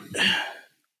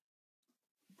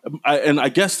I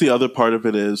guess the other part of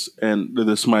it is, and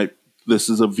this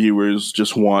is a viewer's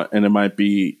just want, and it might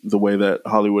be the way that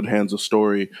Hollywood hands a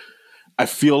story. I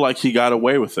feel like he got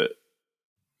away with it.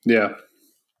 Yeah.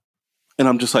 And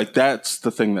I'm just like, that's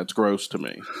the thing that's gross to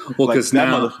me. Well, because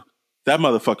like, that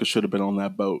motherfucker should have been on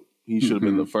that boat. He should have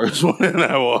been the first one in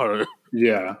that water.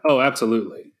 Yeah. Oh,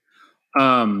 absolutely.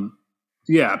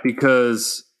 Yeah,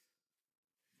 because,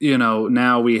 you know,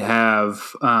 now we have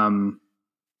the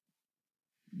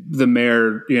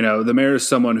mayor, you know, the mayor is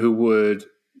someone who would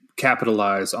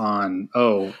capitalize on,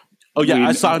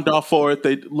 I signed off for it.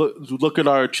 They look at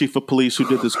our chief of police who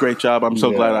did this great job. I'm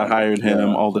so glad I hired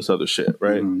him. All this other shit,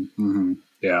 right? Mm-hmm.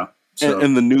 Yeah. So.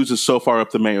 And the news is so far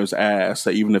up the mayor's ass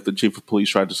that even if the chief of police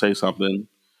tried to say something,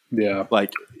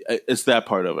 like it's that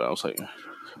part of it. I was like,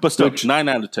 but still, 9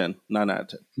 out of 10. 9 out of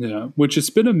 10. Yeah. Which it's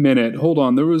been a minute. Hold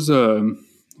on. There was I'm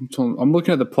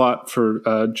looking at the plot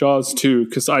for Jaws 2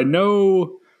 because I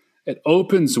know it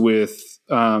opens with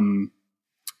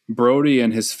Brody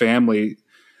and his family.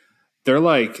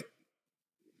 It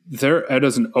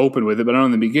doesn't open with it, but I know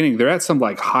in the beginning, they're at some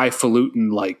like highfalutin,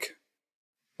 like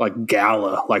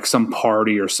gala, like some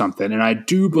party or something. And I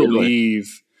do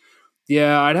believe,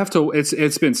 I'd have to,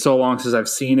 it's been so long since I've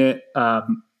seen it.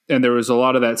 And there was a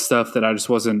lot of that stuff that I just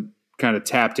wasn't kind of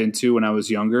tapped into when I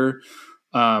was younger.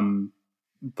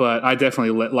 But I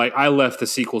definitely I left the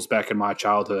sequels back in my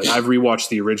childhood. I've rewatched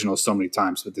the original so many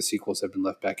times, but the sequels have been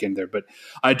left back in there. But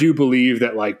I do believe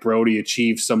that like Brody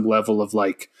achieved some level of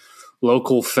like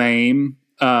local fame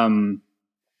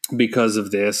because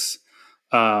of this.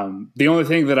 The only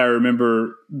thing that I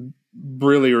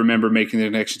really remember making the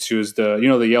connection to is the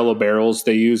yellow barrels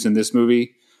they use in this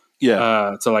movie.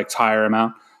 Yeah. To like tire them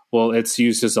out. Well, it's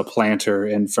used as a planter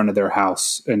in front of their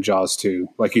house in Jaws 2.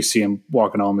 Like you see him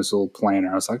walking home as a little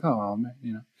planter. I was like, oh man,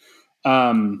 you know.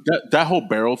 That whole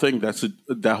barrel thing,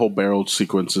 that whole barrel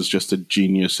sequence is just a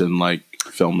genius in like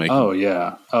filmmaking. Oh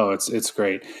yeah. Oh, it's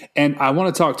great. And I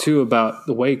want to talk too about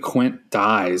the way Quint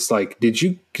dies. Like, did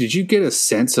you get a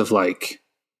sense of like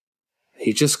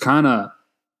he just kind of?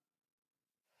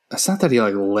 It's not that he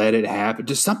like let it happen.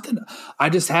 Just something. I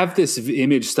just have this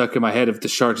image stuck in my head of the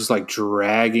shark just like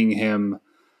dragging him.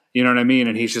 You know what I mean?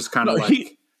 And he's just kind of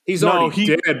he's already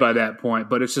dead by that point.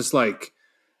 But it's just like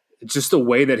the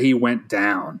way that he went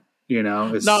down. You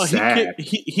know, it's sad.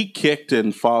 He kicked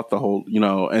and fought the whole. You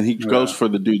know, and he goes for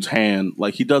the dude's hand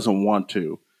like he doesn't want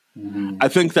to. Mm-hmm. I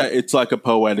think that it's like a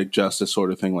poetic justice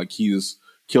sort of thing. Like he's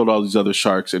killed all these other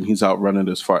sharks and he's outrunning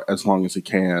as long as he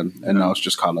can, and now it's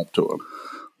just caught up to him.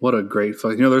 What a great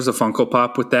fuck! You know, there's a Funko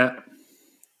Pop with that.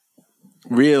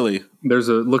 Really?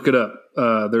 Look it up.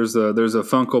 There's a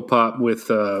Funko Pop with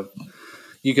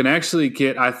You can actually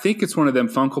get, I think it's one of them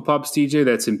Funko Pops, TJ,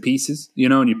 that's in pieces,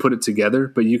 and you put it together.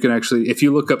 But you can actually, if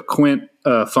you look up Quint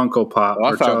Funko Pop.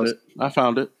 I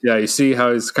found it. Yeah, you see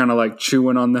how he's kind of like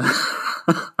chewing on the.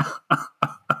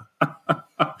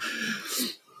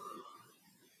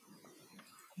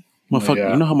 Motherfucker,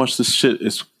 Yeah. You know how much this shit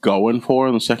is going for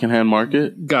in the secondhand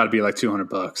market? Got to be like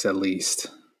 $200 at least.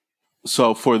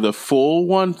 So for the full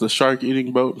one, the shark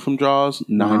eating boat from Jaws,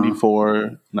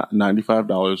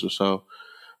 $95 or so.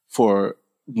 For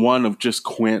one of just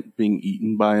Quint being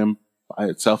eaten by him by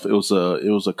itself, it was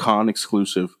a con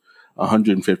exclusive,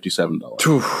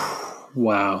 $157.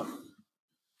 Wow.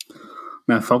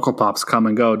 Man, Funko Pops come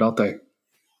and go, don't they?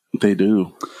 They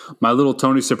do. My little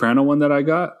Tony Soprano one that I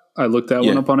got, I looked that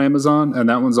one up on Amazon, and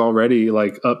that one's already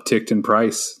like upticked in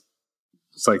price.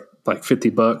 It's like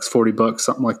 $50, $40,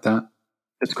 something like that.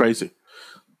 It's crazy.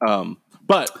 So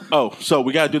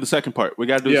we got to do the second part. We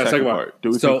got to do the second part.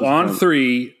 So on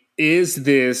 3, is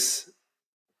this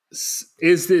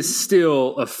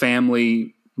still a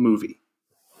family movie?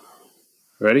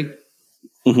 Ready?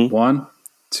 Mm-hmm. 1,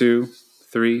 2,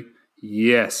 3.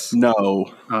 Yes.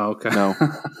 No. Oh, okay. No.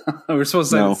 We're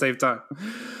supposed to say it at the same time.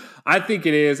 I think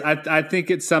it is. I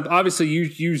think it's something. Obviously, you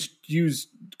use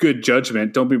good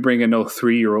judgment. Don't be bringing no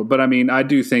 3-year-old. But I mean, I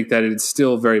do think that it's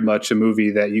still very much a movie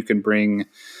that you can bring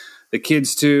the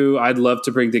kids to. I'd love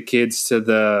to bring the kids to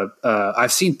the.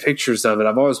 I've seen pictures of it.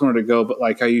 I've always wanted to go, but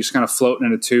like how you just kind of floating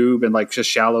in a tube and like a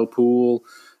shallow pool,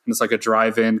 and it's like a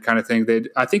drive-in kind of thing.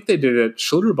 I think they did it at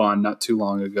Schlitterbahn not too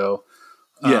long ago.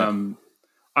 Yeah.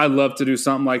 I'd love to do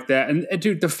something like that. And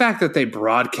dude, the fact that they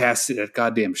broadcast it at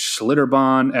goddamn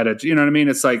Schlitterbahn you know what I mean?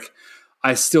 It's like,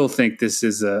 I still think this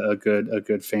is a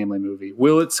good family movie.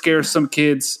 Will it scare some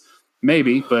kids?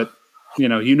 Maybe, but you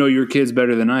know your kids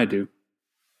better than I do.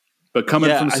 But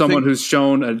coming from someone who's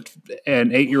shown an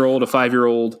 8-year-old, a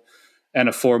 5-year-old, and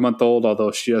a 4-month-old,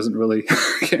 although she doesn't really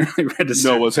can't really register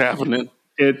know what's happening.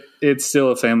 It's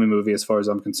still a family movie as far as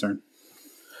I'm concerned.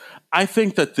 I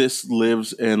think that this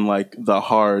lives in like the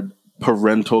hard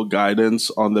parental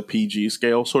guidance on the PG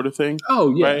scale sort of thing.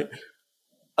 Oh yeah,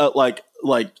 right.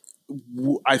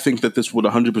 I think that this would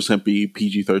 100% be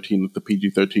PG-13 if the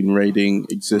PG-13 rating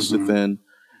existed then,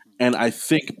 and I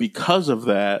think because of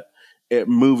that, it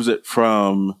moves it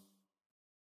from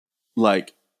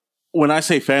like when I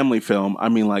say family film, I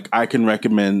mean like I can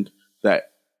recommend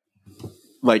that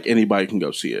like anybody can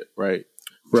go see it, right?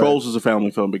 Trolls is a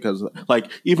family film because, like,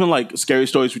 even like Scary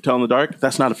Stories We Tell in the Dark,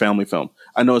 that's not a family film.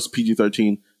 I know it's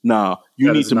PG-13. Nah,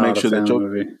 you need to make sure that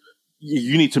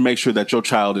you need to make sure that your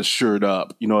child is shored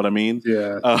up. You know what I mean?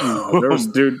 Yeah.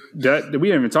 Dude, that we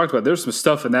haven't even talked about. There's some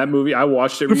stuff in that movie. I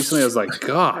watched it recently. I was like,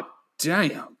 God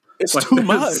damn, it's like, too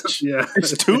much. Yeah,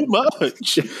 it's too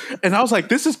much. And I was like,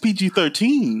 this is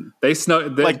PG-13. They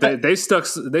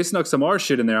snuck some R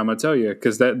shit in there. I'm gonna tell you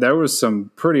because there was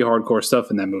some pretty hardcore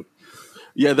stuff in that movie.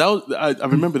 Yeah, I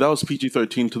remember that was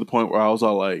PG-13 to the point where I was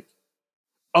all like,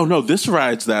 oh no, this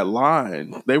rides that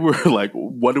line. They were like,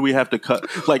 what do we have to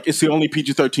cut? Like, it's the only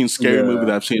PG-13 scary movie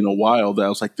that I've seen in a while that I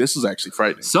was like, this is actually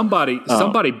frightening.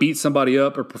 Somebody beat somebody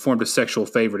up or performed a sexual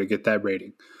favor to get that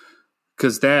rating.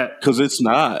 Because it's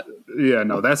not. Yeah,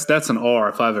 no, that's an R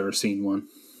if I've ever seen one.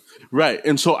 Right.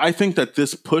 And so I think that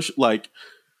this push, like,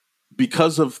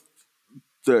 because of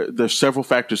there's several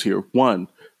factors here. One,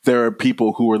 there are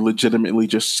people who are legitimately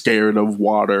just scared of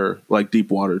water, like deep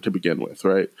water to begin with,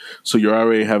 right? So you're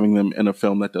already having them in a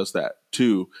film that does that.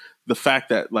 Two, the fact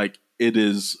that like it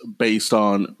is based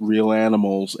on real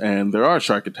animals and there are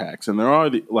shark attacks and there are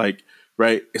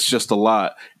right? It's just a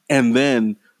lot. And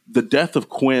then the death of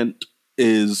Quint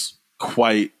is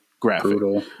quite graphic.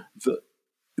 Brutal.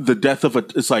 The death of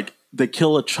it's like they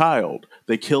kill a child,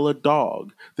 they kill a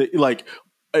dog.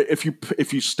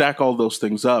 If you stack all those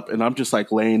things up, and I'm just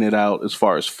like laying it out as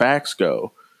far as facts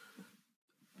go,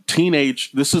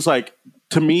 this is like,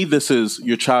 to me, this is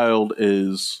your child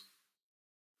is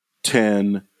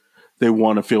 10. They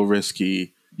want to feel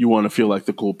risky. You want to feel like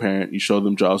the cool parent. You show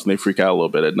them Jaws and they freak out a little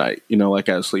bit at night, like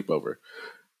at a sleepover.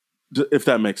 If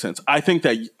that makes sense. I think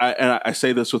that, and I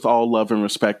say this with all love and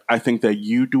respect, I think that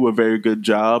you do a very good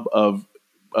job of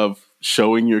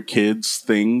showing your kids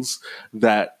things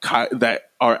that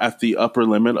are at the upper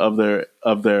limit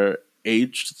of their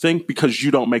age thing, because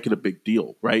you don't make it a big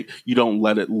deal, right? You don't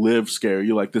let it live scary.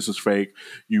 You're like, this is fake.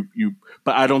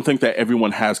 But I don't think that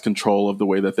everyone has control of the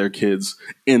way that their kids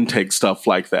intake stuff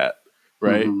like that,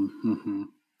 right? Mm-hmm, mm-hmm.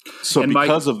 So and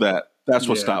because of that, that's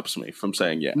what stops me from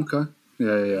saying yeah. Okay.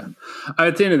 Yeah.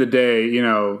 At the end of the day,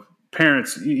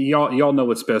 parents, y'all know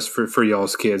what's best for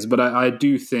y'all's kids. But I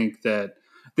do think that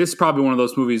this is probably one of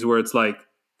those movies where it's like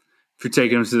if you're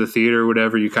taking them to the theater or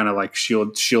whatever, you kind of like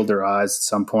shield their eyes at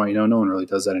some point. No one really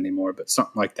does that anymore, but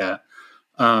something like that.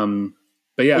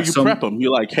 But yeah, well, you prep them.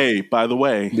 You're like, hey, by the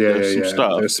way, there's some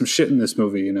stuff. There's some shit in this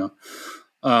movie,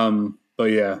 But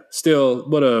yeah, still,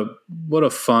 what a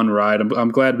fun ride.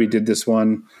 I'm glad we did this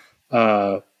one.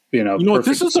 You know what?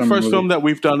 This is the first film that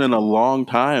we've done in a long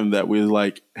time that we're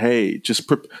like, hey,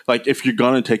 just like if you're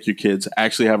gonna take your kids,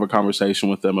 actually have a conversation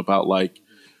with them about like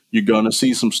you're gonna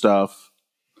see some stuff.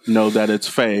 Know that it's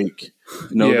fake.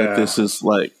 Know that this is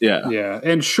like, yeah.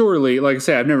 And surely, like I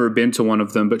say, I've never been to one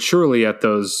of them, but surely at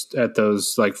those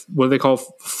like what do they call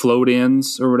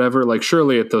float-ins or whatever? Like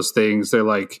surely at those things, they're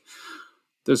like,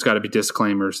 there's got to be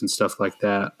disclaimers and stuff like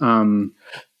that.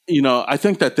 I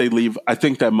think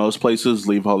that most places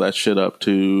leave all that shit up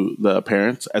to the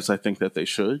parents, as I think that they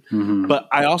should. Mm-hmm. But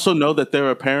I also know that there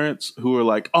are parents who are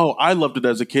like, oh, I loved it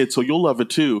as a kid, so you'll love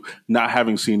it too, not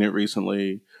having seen it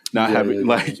recently.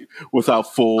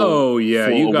 Without full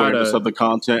awareness of the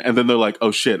content, and then they're like,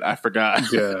 "Oh shit, I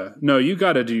forgot." Yeah, no, you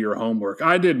got to do your homework.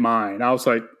 I did mine. I was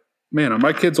like, "Man, are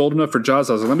my kids old enough for Jaws?"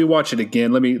 I was like, "Let me watch it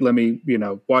again. Let me,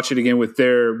 watch it again with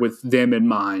them in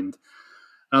mind."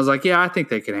 And I was like, "Yeah, I think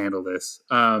they can handle this."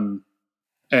 And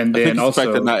then also the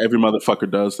fact that not every motherfucker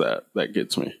does that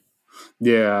gets me.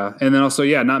 Yeah, and then also,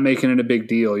 not making it a big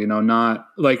deal. Not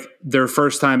like their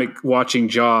first time watching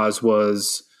Jaws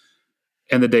was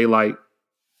in the daylight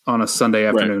on a Sunday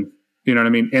afternoon. Right. You know what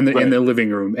I mean? In the living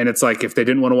room. And it's like, if they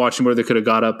didn't want to watch them, where they could have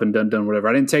got up and done whatever.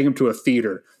 I didn't take them to a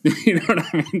theater. You know what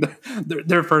I mean?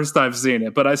 Their first time seeing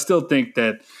it. But I still think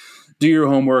that do your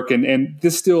homework, and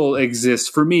this still exists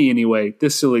for me anyway.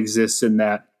 This still exists in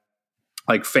that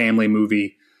like family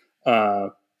movie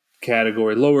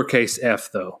category, lowercase f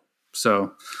though.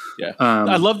 So yeah,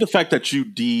 I love the fact that you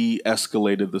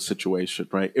de-escalated the situation.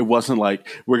 Right, it wasn't like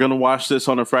we're gonna watch this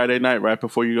on a Friday night right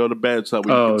before you go to bed, so that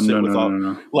we can sit with all.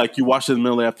 No. Like you watch it in the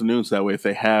middle of the afternoon, so that way if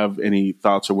they have any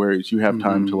thoughts or worries, you have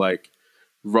time to like.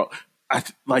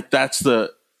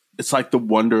 It's like the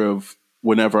wonder of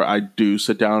whenever I do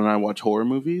sit down and I watch horror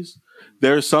movies.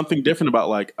 There's something different about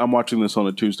like I'm watching this on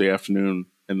a Tuesday afternoon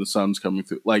and the sun's coming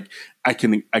through. Like I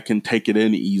can take it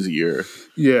in easier.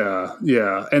 Yeah.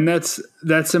 And that's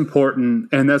important.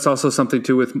 And that's also something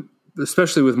too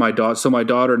especially with my daughter. So my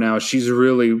daughter now, she's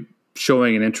really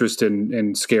showing an interest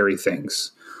in scary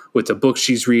things with the books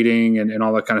she's reading and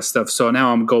all that kind of stuff. So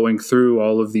now I'm going through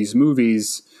all of these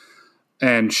movies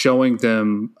and showing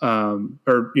them,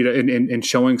 and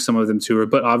showing some of them to her,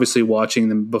 but obviously watching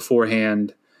them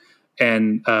beforehand.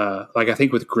 And like I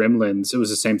think with Gremlins, it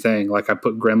was the same thing. Like I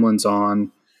put Gremlins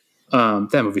on.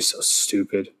 That movie's so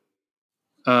stupid.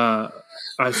 Watching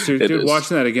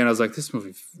that again, I was like, this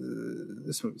movie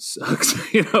sucks,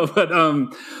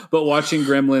 But watching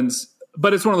Gremlins,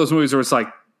 but it's one of those movies where it's like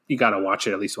you got to watch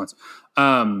it at least once,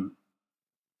 and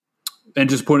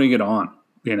just putting it on,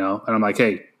 and I'm like,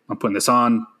 hey, I'm putting this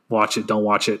on. Watch it, don't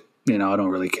watch it. I don't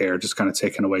really care. Just kind of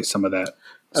taking away some of that.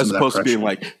 As opposed to being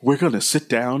like, we're going to sit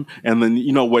down and then,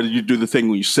 when you do the thing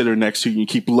when you sit her next to you and you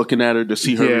keep looking at her to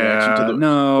see her reaction to the.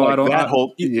 No, like I don't. That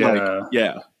whole,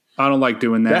 I don't like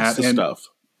doing that. That's the stuff.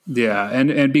 Yeah.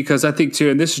 And because I think too,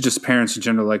 and this is just parents in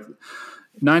general, like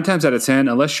 9 times out of 10,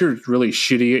 unless you're really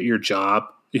shitty at your job,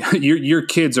 your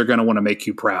kids are going to want to make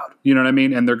you proud. You know what I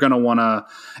mean? And they're going to want to,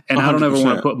 and 100%. I don't ever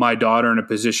want to put my daughter in a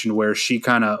position where she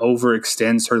kind of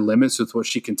overextends her limits with what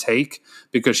she can take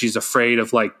because she's afraid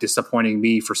of like disappointing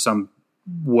me for some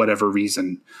whatever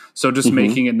reason. So just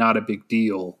making it not a big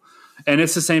deal. And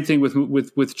it's the same thing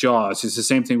with Jaws. It's the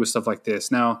same thing with stuff like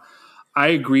this. Now, I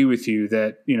agree with you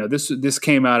that, this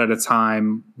came out at a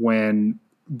time when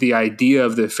the idea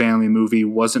of the family movie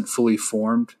wasn't fully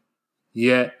formed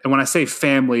yet. And when I say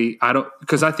family,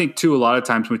 because I think too, a lot of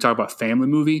times when we talk about family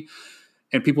movie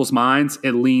in people's minds,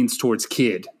 it leans towards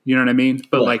kid. You know what I mean?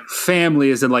 But like family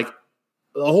is in like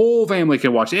the whole family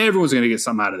can watch it. Everyone's going to get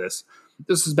something out of this.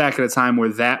 This is back at a time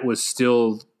where that was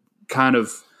still kind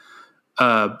of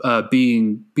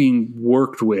being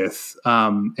worked with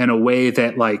in a way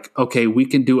that like, okay, we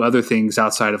can do other things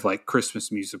outside of like Christmas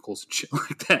musicals and shit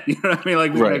like that. You know what I mean?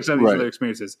 Like we can actually have these other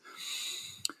experiences.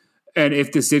 And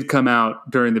if this did come out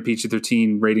during the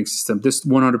PG-13 rating system, this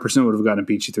 100% would have gotten a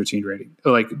PG-13 rating.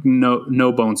 Like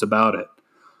no bones about it.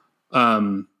 But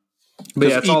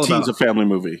yeah, it's all about a family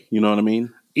movie. You know what I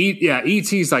mean?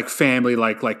 E.T.'s like family,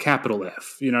 like capital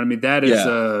F. You know what I mean? That is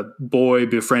a boy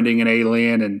befriending an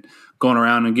alien and going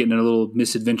around and getting into little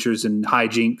misadventures and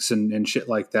hijinks and shit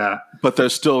like that. But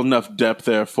there's still enough depth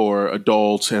there for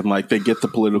adults, and like they get the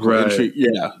political entry.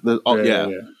 Yeah.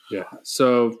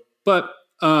 So, but.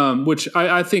 Which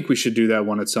I think we should do that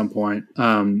one at some point.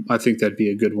 I think that'd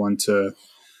be a good one to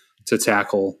to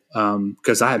tackle.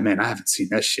 Because I haven't seen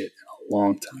that shit in a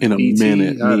long time. In a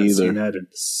minute, I haven't me seen either. that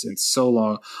in so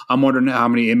long. I'm wondering how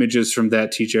many images from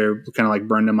that teacher kind of like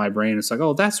burned in my brain. It's like,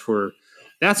 oh, that's where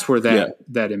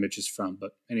that image is from.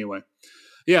 But anyway.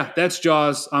 Yeah, that's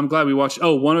Jaws. I'm glad we watched.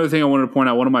 Oh, one other thing I wanted to point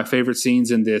out. One of my favorite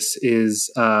scenes in this is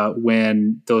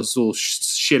when those little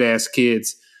shit-ass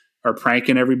kids are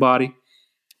pranking everybody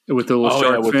with the little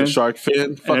shark fin. With the shark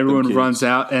fin. And everyone runs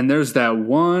out. And there's that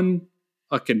one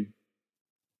fucking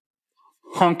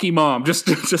honky mom just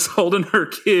holding her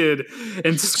kid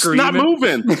and screaming. Not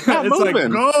moving. Not moving.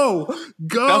 Like, go.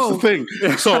 That's the thing.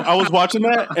 So I was watching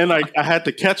that, and I had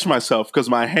to catch myself because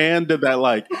my hand did that,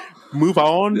 like, move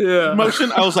on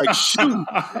motion. I was like,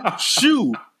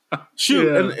 shoo.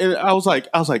 Yeah. And I was like,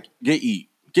 get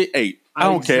eight. I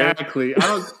don't care. Exactly.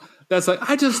 That's like,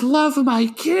 I just love my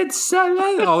kids.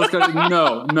 All this kind of,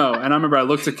 no. And I remember I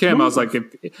looked at Kim. I was like,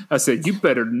 I said, you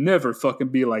better never fucking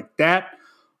be like that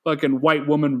fucking white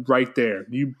woman right there.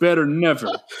 You better never.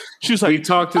 She was like, we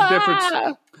talked to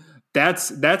different.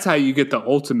 That's how you get the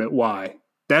ultimate why.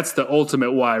 That's the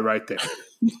ultimate why right there.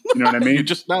 You know what I mean? You're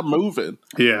just not moving.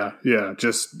 Yeah.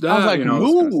 Just I was like,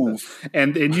 move.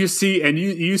 Kind of and you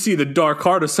see the dark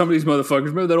heart of some of these motherfuckers.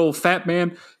 Remember that old fat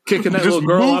man kicking that little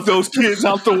girl off? Those kids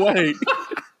out the way.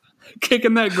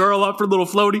 Kicking that girl up for little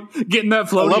floaty, getting that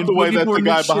floaty. I love the way that the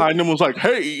guy behind him was like,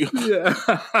 "Hey." Yeah.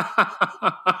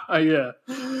 Yeah.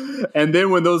 And then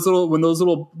when those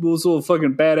little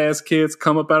fucking badass kids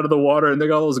come up out of the water and they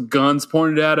got all those guns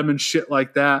pointed at them and shit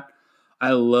like that.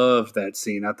 I love that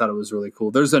scene. I thought it was really cool.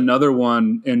 There's another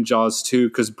one in Jaws 2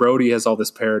 because Brody has all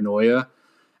this paranoia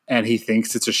and he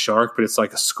thinks it's a shark, but it's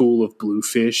like a school of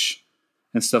bluefish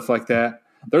and stuff like that.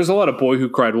 There's a lot of Boy Who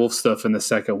Cried Wolf stuff in the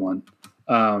second one.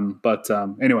 But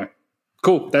anyway,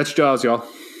 cool. That's Jaws, y'all.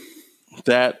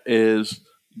 That is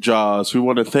Jaws. We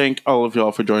want to thank all of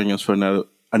y'all for joining us for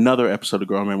another episode of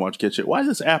Grown Man Watch Get Shit. Why is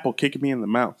this apple kicking me in the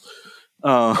mouth?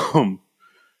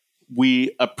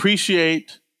 We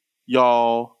appreciate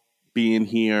y'all being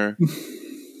here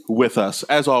with us.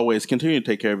 As always, continue to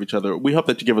take care of each other. We hope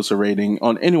that you give us a rating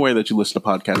on anywhere that you listen to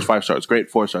podcasts. 5 stars, great.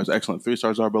 4 stars, excellent. 3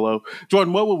 stars are below.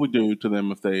 Jordan, what would we do to them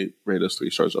if they rate us 3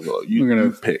 stars or below? We're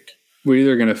going to pick. We're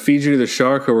either going to feed you to the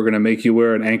shark or we're going to make you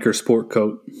wear an Anchor sport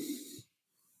coat.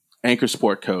 Anchor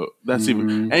sport coat. That's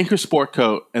even Anchor sport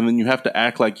coat, and then you have to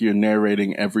act like you're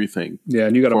narrating everything. Yeah,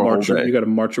 and you got to march. You got to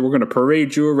march. We're going to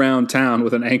parade you around town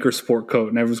with an Anchor sport coat,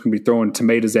 and everyone's going to be throwing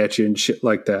tomatoes at you and shit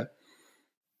like that.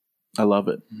 I love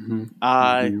it.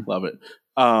 I love it.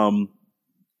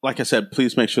 Like I said,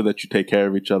 please make sure that you take care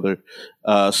of each other.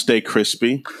 Stay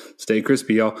crispy. Stay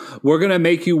crispy, y'all. We're going to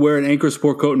make you wear an Anchor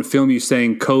sport coat and film you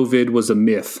saying COVID was a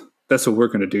myth. That's what we're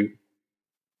going to do.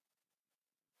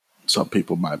 Some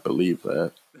people might believe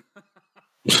that.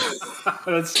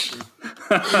 That's true.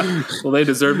 Well, they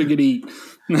deserve to get eat.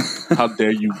 How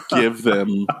dare you give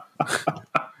them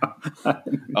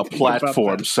a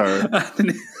platform, sir? I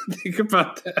didn't think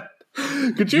about that.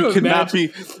 Could you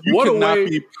imagine?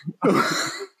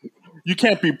 You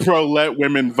can't be pro let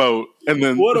women vote and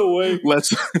then what a way.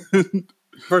 Let's.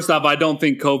 First off, I don't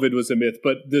think COVID was a myth,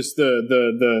 but this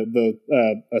the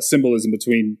symbolism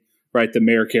between. Right, the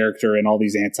mayor character and all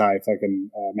these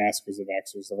anti-fucking maskers of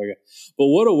vaxxers, stuff like that. But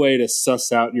what a way to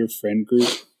suss out your friend group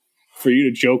for you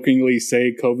to jokingly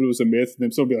say COVID was a myth, and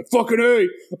then someone be like, "Fucking A!"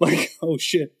 Like, oh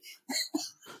shit!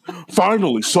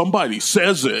 Finally, somebody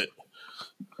says it.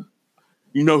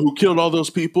 You know who killed all those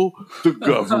people? The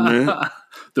government.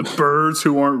 The birds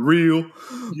who aren't real.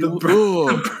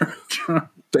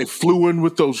 They flew in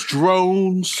with those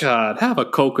drones. God, have a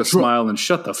Coca smile and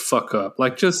shut the fuck up.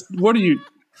 Like, just what are you?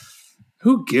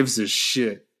 Who gives a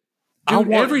shit?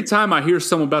 Dude, every time I hear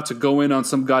someone about to go in on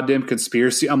some goddamn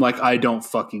conspiracy, I'm like, I don't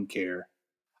fucking care.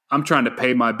 I'm trying to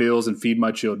pay my bills and feed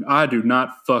my children. I do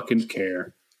not fucking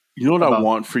care. You know what I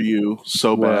want for you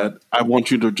so bad? I want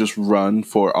you to just run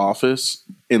for office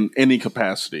in any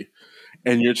capacity.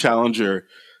 And your challenger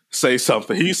say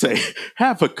something. He say,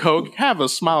 have a Coke, have a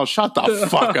smile, shut the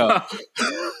fuck up.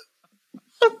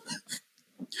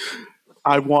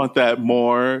 I want that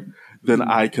more than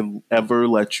I can ever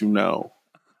let you know.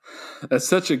 That's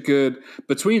such a good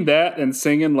between that and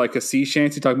singing like a sea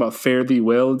shanty, talking about fare thee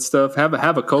well and stuff. Have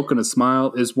a Coke and a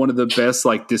smile is one of the best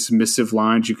like dismissive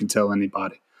lines you can tell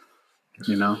anybody.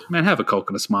 You know, man, have a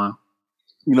Coke and a smile.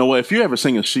 You know what? If you ever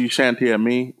sing a sea shanty at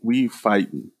me, we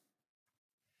fighting.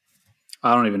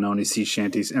 I don't even know any sea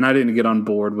shanties, and I didn't get on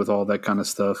board with all that kind of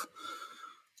stuff.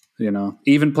 You know,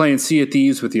 even playing Sea of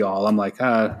Thieves with y'all, I'm like,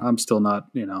 I'm still not.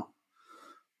 You know.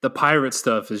 The pirate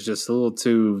stuff is just a little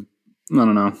too, I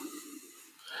don't know.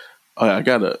 I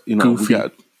gotta, goofy.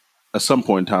 at some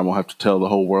point in time, we'll have to tell the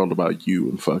whole world about you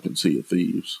and fucking Sea of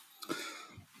Thieves.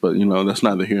 But, that's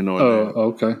neither here nor there.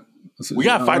 Oh, okay. We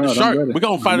got to fight the shark. We're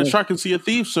going to fight a shark and Sea of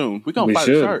Thieves soon. We're going to fight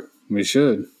a shark. We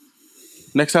should.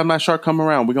 Next time that shark come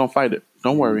around, we're going to fight it.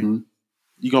 Don't worry. Mm-hmm.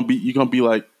 You're gonna be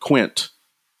like Quint.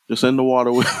 Just in the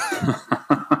water with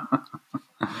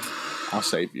I'll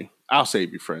save you. I'll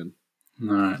save you, friend. All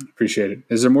right. Appreciate it.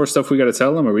 Is there more stuff we got to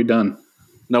tell them? Or are we done?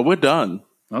 No, we're done.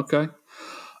 Okay.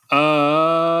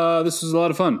 This was a lot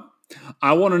of fun.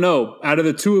 I want to know, out of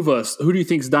the two of us, who do you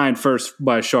think's dying first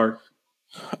by a shark?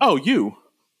 Oh, you.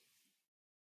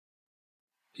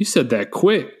 You said that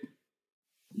quick.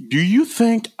 Do you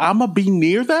think I'm going to be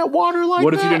near that water like that?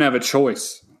 What if you didn't have a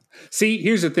choice? See,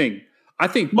 here's the thing. I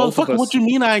think both of us... What you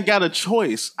mean I ain't got a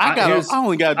choice? I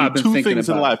only got to do two things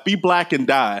in life. Be black and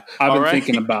die. I've been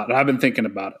thinking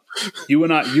about it. You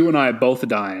and I are both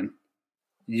dying.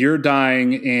 You're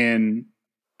dying and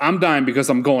I'm dying because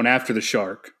I'm going after the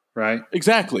shark, right?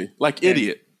 Exactly. Like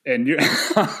idiot. And you're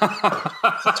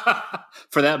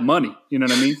for that money, you know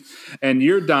what I mean? And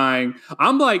you're dying.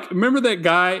 I'm like, remember that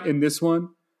guy in this one?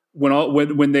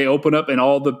 When they open up and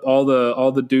all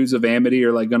the dudes of Amity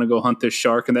are like gonna go hunt this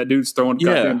shark and that dude's throwing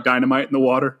goddamn dynamite in the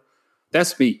water.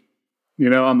 That's me.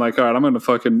 I'm like, all right, I'm gonna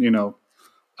fucking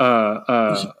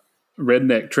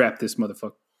redneck trap this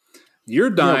motherfucker.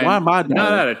 You're dying. Why am I dying?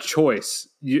 Not out of choice.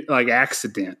 Like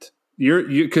accident.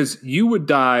 Because you would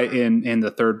die in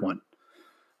the third one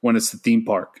when it's the theme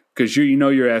park. Because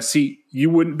your ass. See, you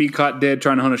wouldn't be caught dead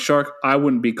trying to hunt a shark. I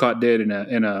wouldn't be caught dead in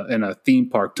a theme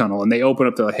park tunnel. And they open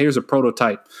up. They're like, "Here's a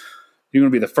prototype. You're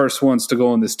going to be the first ones to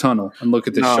go in this tunnel and look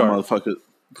at this shark." Motherfucker.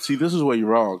 See, this is where you're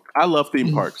wrong. I love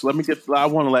theme parks. I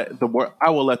will let the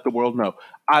world know.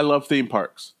 I love theme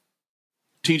parks.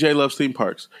 TJ loves theme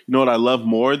parks. You know what I love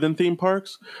more than theme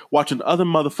parks? Watching other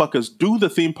motherfuckers do the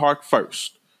theme park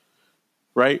first,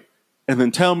 right? And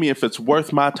then tell me if it's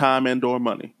worth my time and or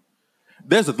money.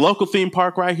 There's a local theme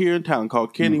park right here in town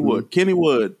called Kennywood.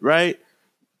 Kennywood, right?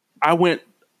 I went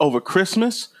over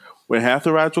Christmas when half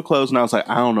the rides were closed, and I was like,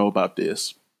 I don't know about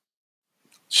this.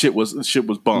 Shit was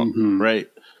bunk, right?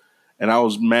 And I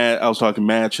was mad. I was talking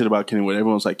mad shit about Kennywood.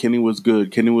 Everyone's like, Kennywood's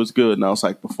good. Kennywood's good. And I was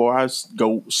like, before I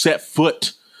go set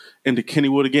foot into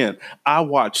Kennywood again, I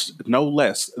watched no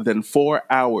less than 4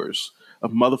 hours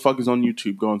of motherfuckers on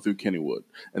YouTube going through Kennywood.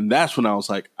 And that's when I was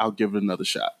like, I'll give it another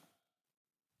shot.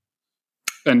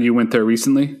 And you went there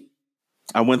recently?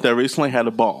 I went there recently, had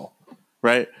a ball,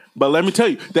 right? But let me tell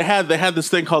you, they had this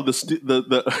thing called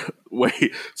the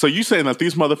wait. So you saying that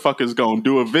these motherfuckers gonna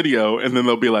do a video and then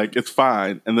they'll be like, it's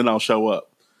fine, and then I'll show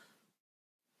up.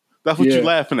 That's what you're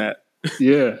laughing at.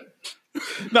 Yeah.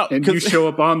 No, and you show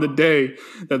up on the day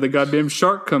that the goddamn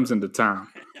shark comes into town.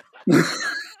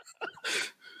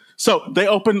 So they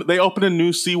opened a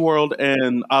new SeaWorld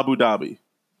in Abu Dhabi.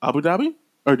 Abu Dhabi?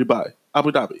 Or Dubai?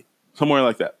 Abu Dhabi. Somewhere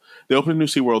like that. They opened a new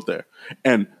SeaWorld there.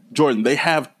 And Jordan, they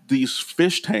have these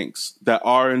fish tanks that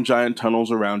are in giant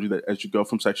tunnels around you that as you go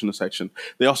from section to section.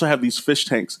 They also have these fish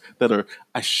tanks that are,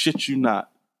 I shit you not,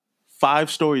 5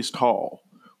 stories tall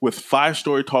with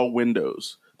 5-story tall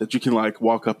windows that you can like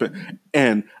walk up in.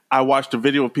 And I watched a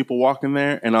video of people walking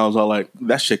there and I was all like,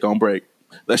 that shit gonna break.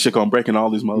 That shit gonna break and all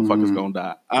these motherfuckers gonna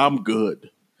die. I'm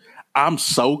good. I'm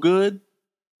so good.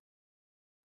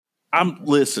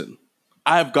 Listen.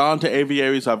 I've gone to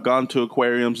aviaries, I've gone to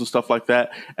aquariums and stuff like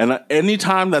that. And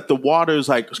anytime that the water is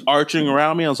like arching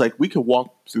around me, I was like, we could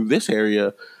walk through this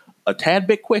area a tad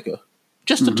bit quicker.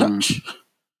 Just a touch.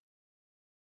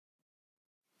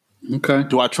 Okay.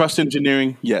 Do I trust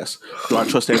engineering? Yes. Do I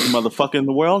trust every motherfucker in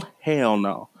the world? Hell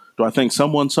no. Do I think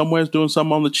someone somewhere is doing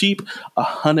something on the cheap?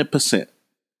 100%.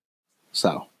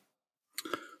 So.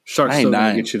 Shark's still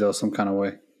going to get you though, some kind of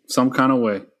way. Some kind of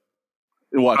way.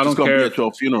 Watch, it's gonna be at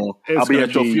your funeral. I'll be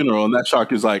at your funeral, and that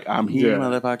shark is like, "I'm here,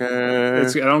 motherfucker."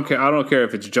 I don't care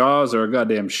if it's Jaws or a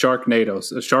goddamn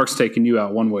Sharknado. A shark's taking you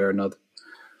out one way or another.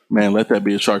 Man, let that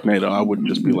be a Sharknado. I wouldn't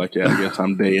just be like, "Yeah, I guess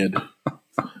I'm dead."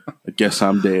 I guess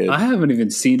I'm dead. I haven't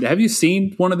even seen. Have you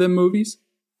seen one of them movies?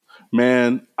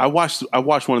 Man, I watched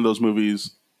one of those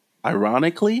movies,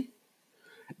 ironically,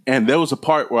 and there was a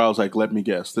part where I was like, "Let me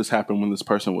guess, this happened when this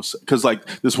person was," because like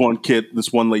this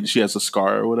one lady, she has a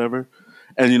scar or whatever.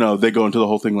 And, they go into the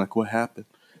whole thing like, what happened?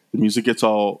 The music gets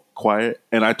all quiet.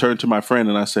 And I turned to my friend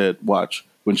and I said, watch,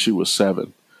 when she was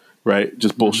 7, right?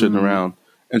 Just bullshitting around.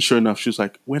 And sure enough, she was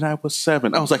like, when I was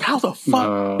 7. I was like, how the fuck?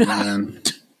 Oh, man.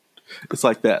 It's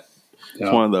like that. Yeah.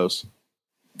 It's one of those.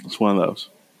 It's one of those.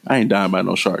 I ain't dying by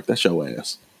no shark. That's your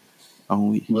ass.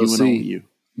 Only we'll you see. And only you.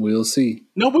 We'll see.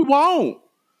 No, we won't.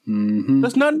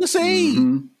 There's nothing to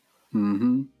see.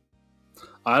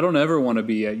 I don't ever want to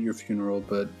be at your funeral,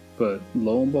 but But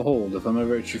lo and behold, if I'm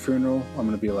ever at your funeral, I'm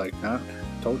going to be like,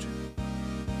 told you.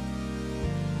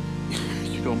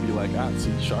 You're going to be like,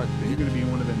 see shark, baby. You're going to be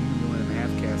one of them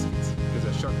half caskets because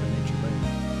that shark been nature leg.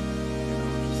 You know,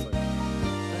 just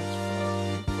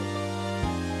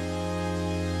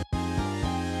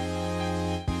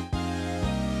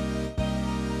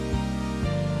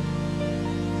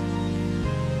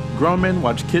like, Grown Men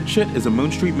Watch Kid Shit is a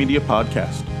Moon Street Media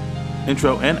podcast.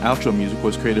 Intro and outro music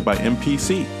was created by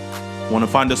MPC. Want to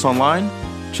find us online?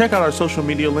 Check out our social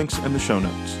media links in the show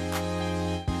notes.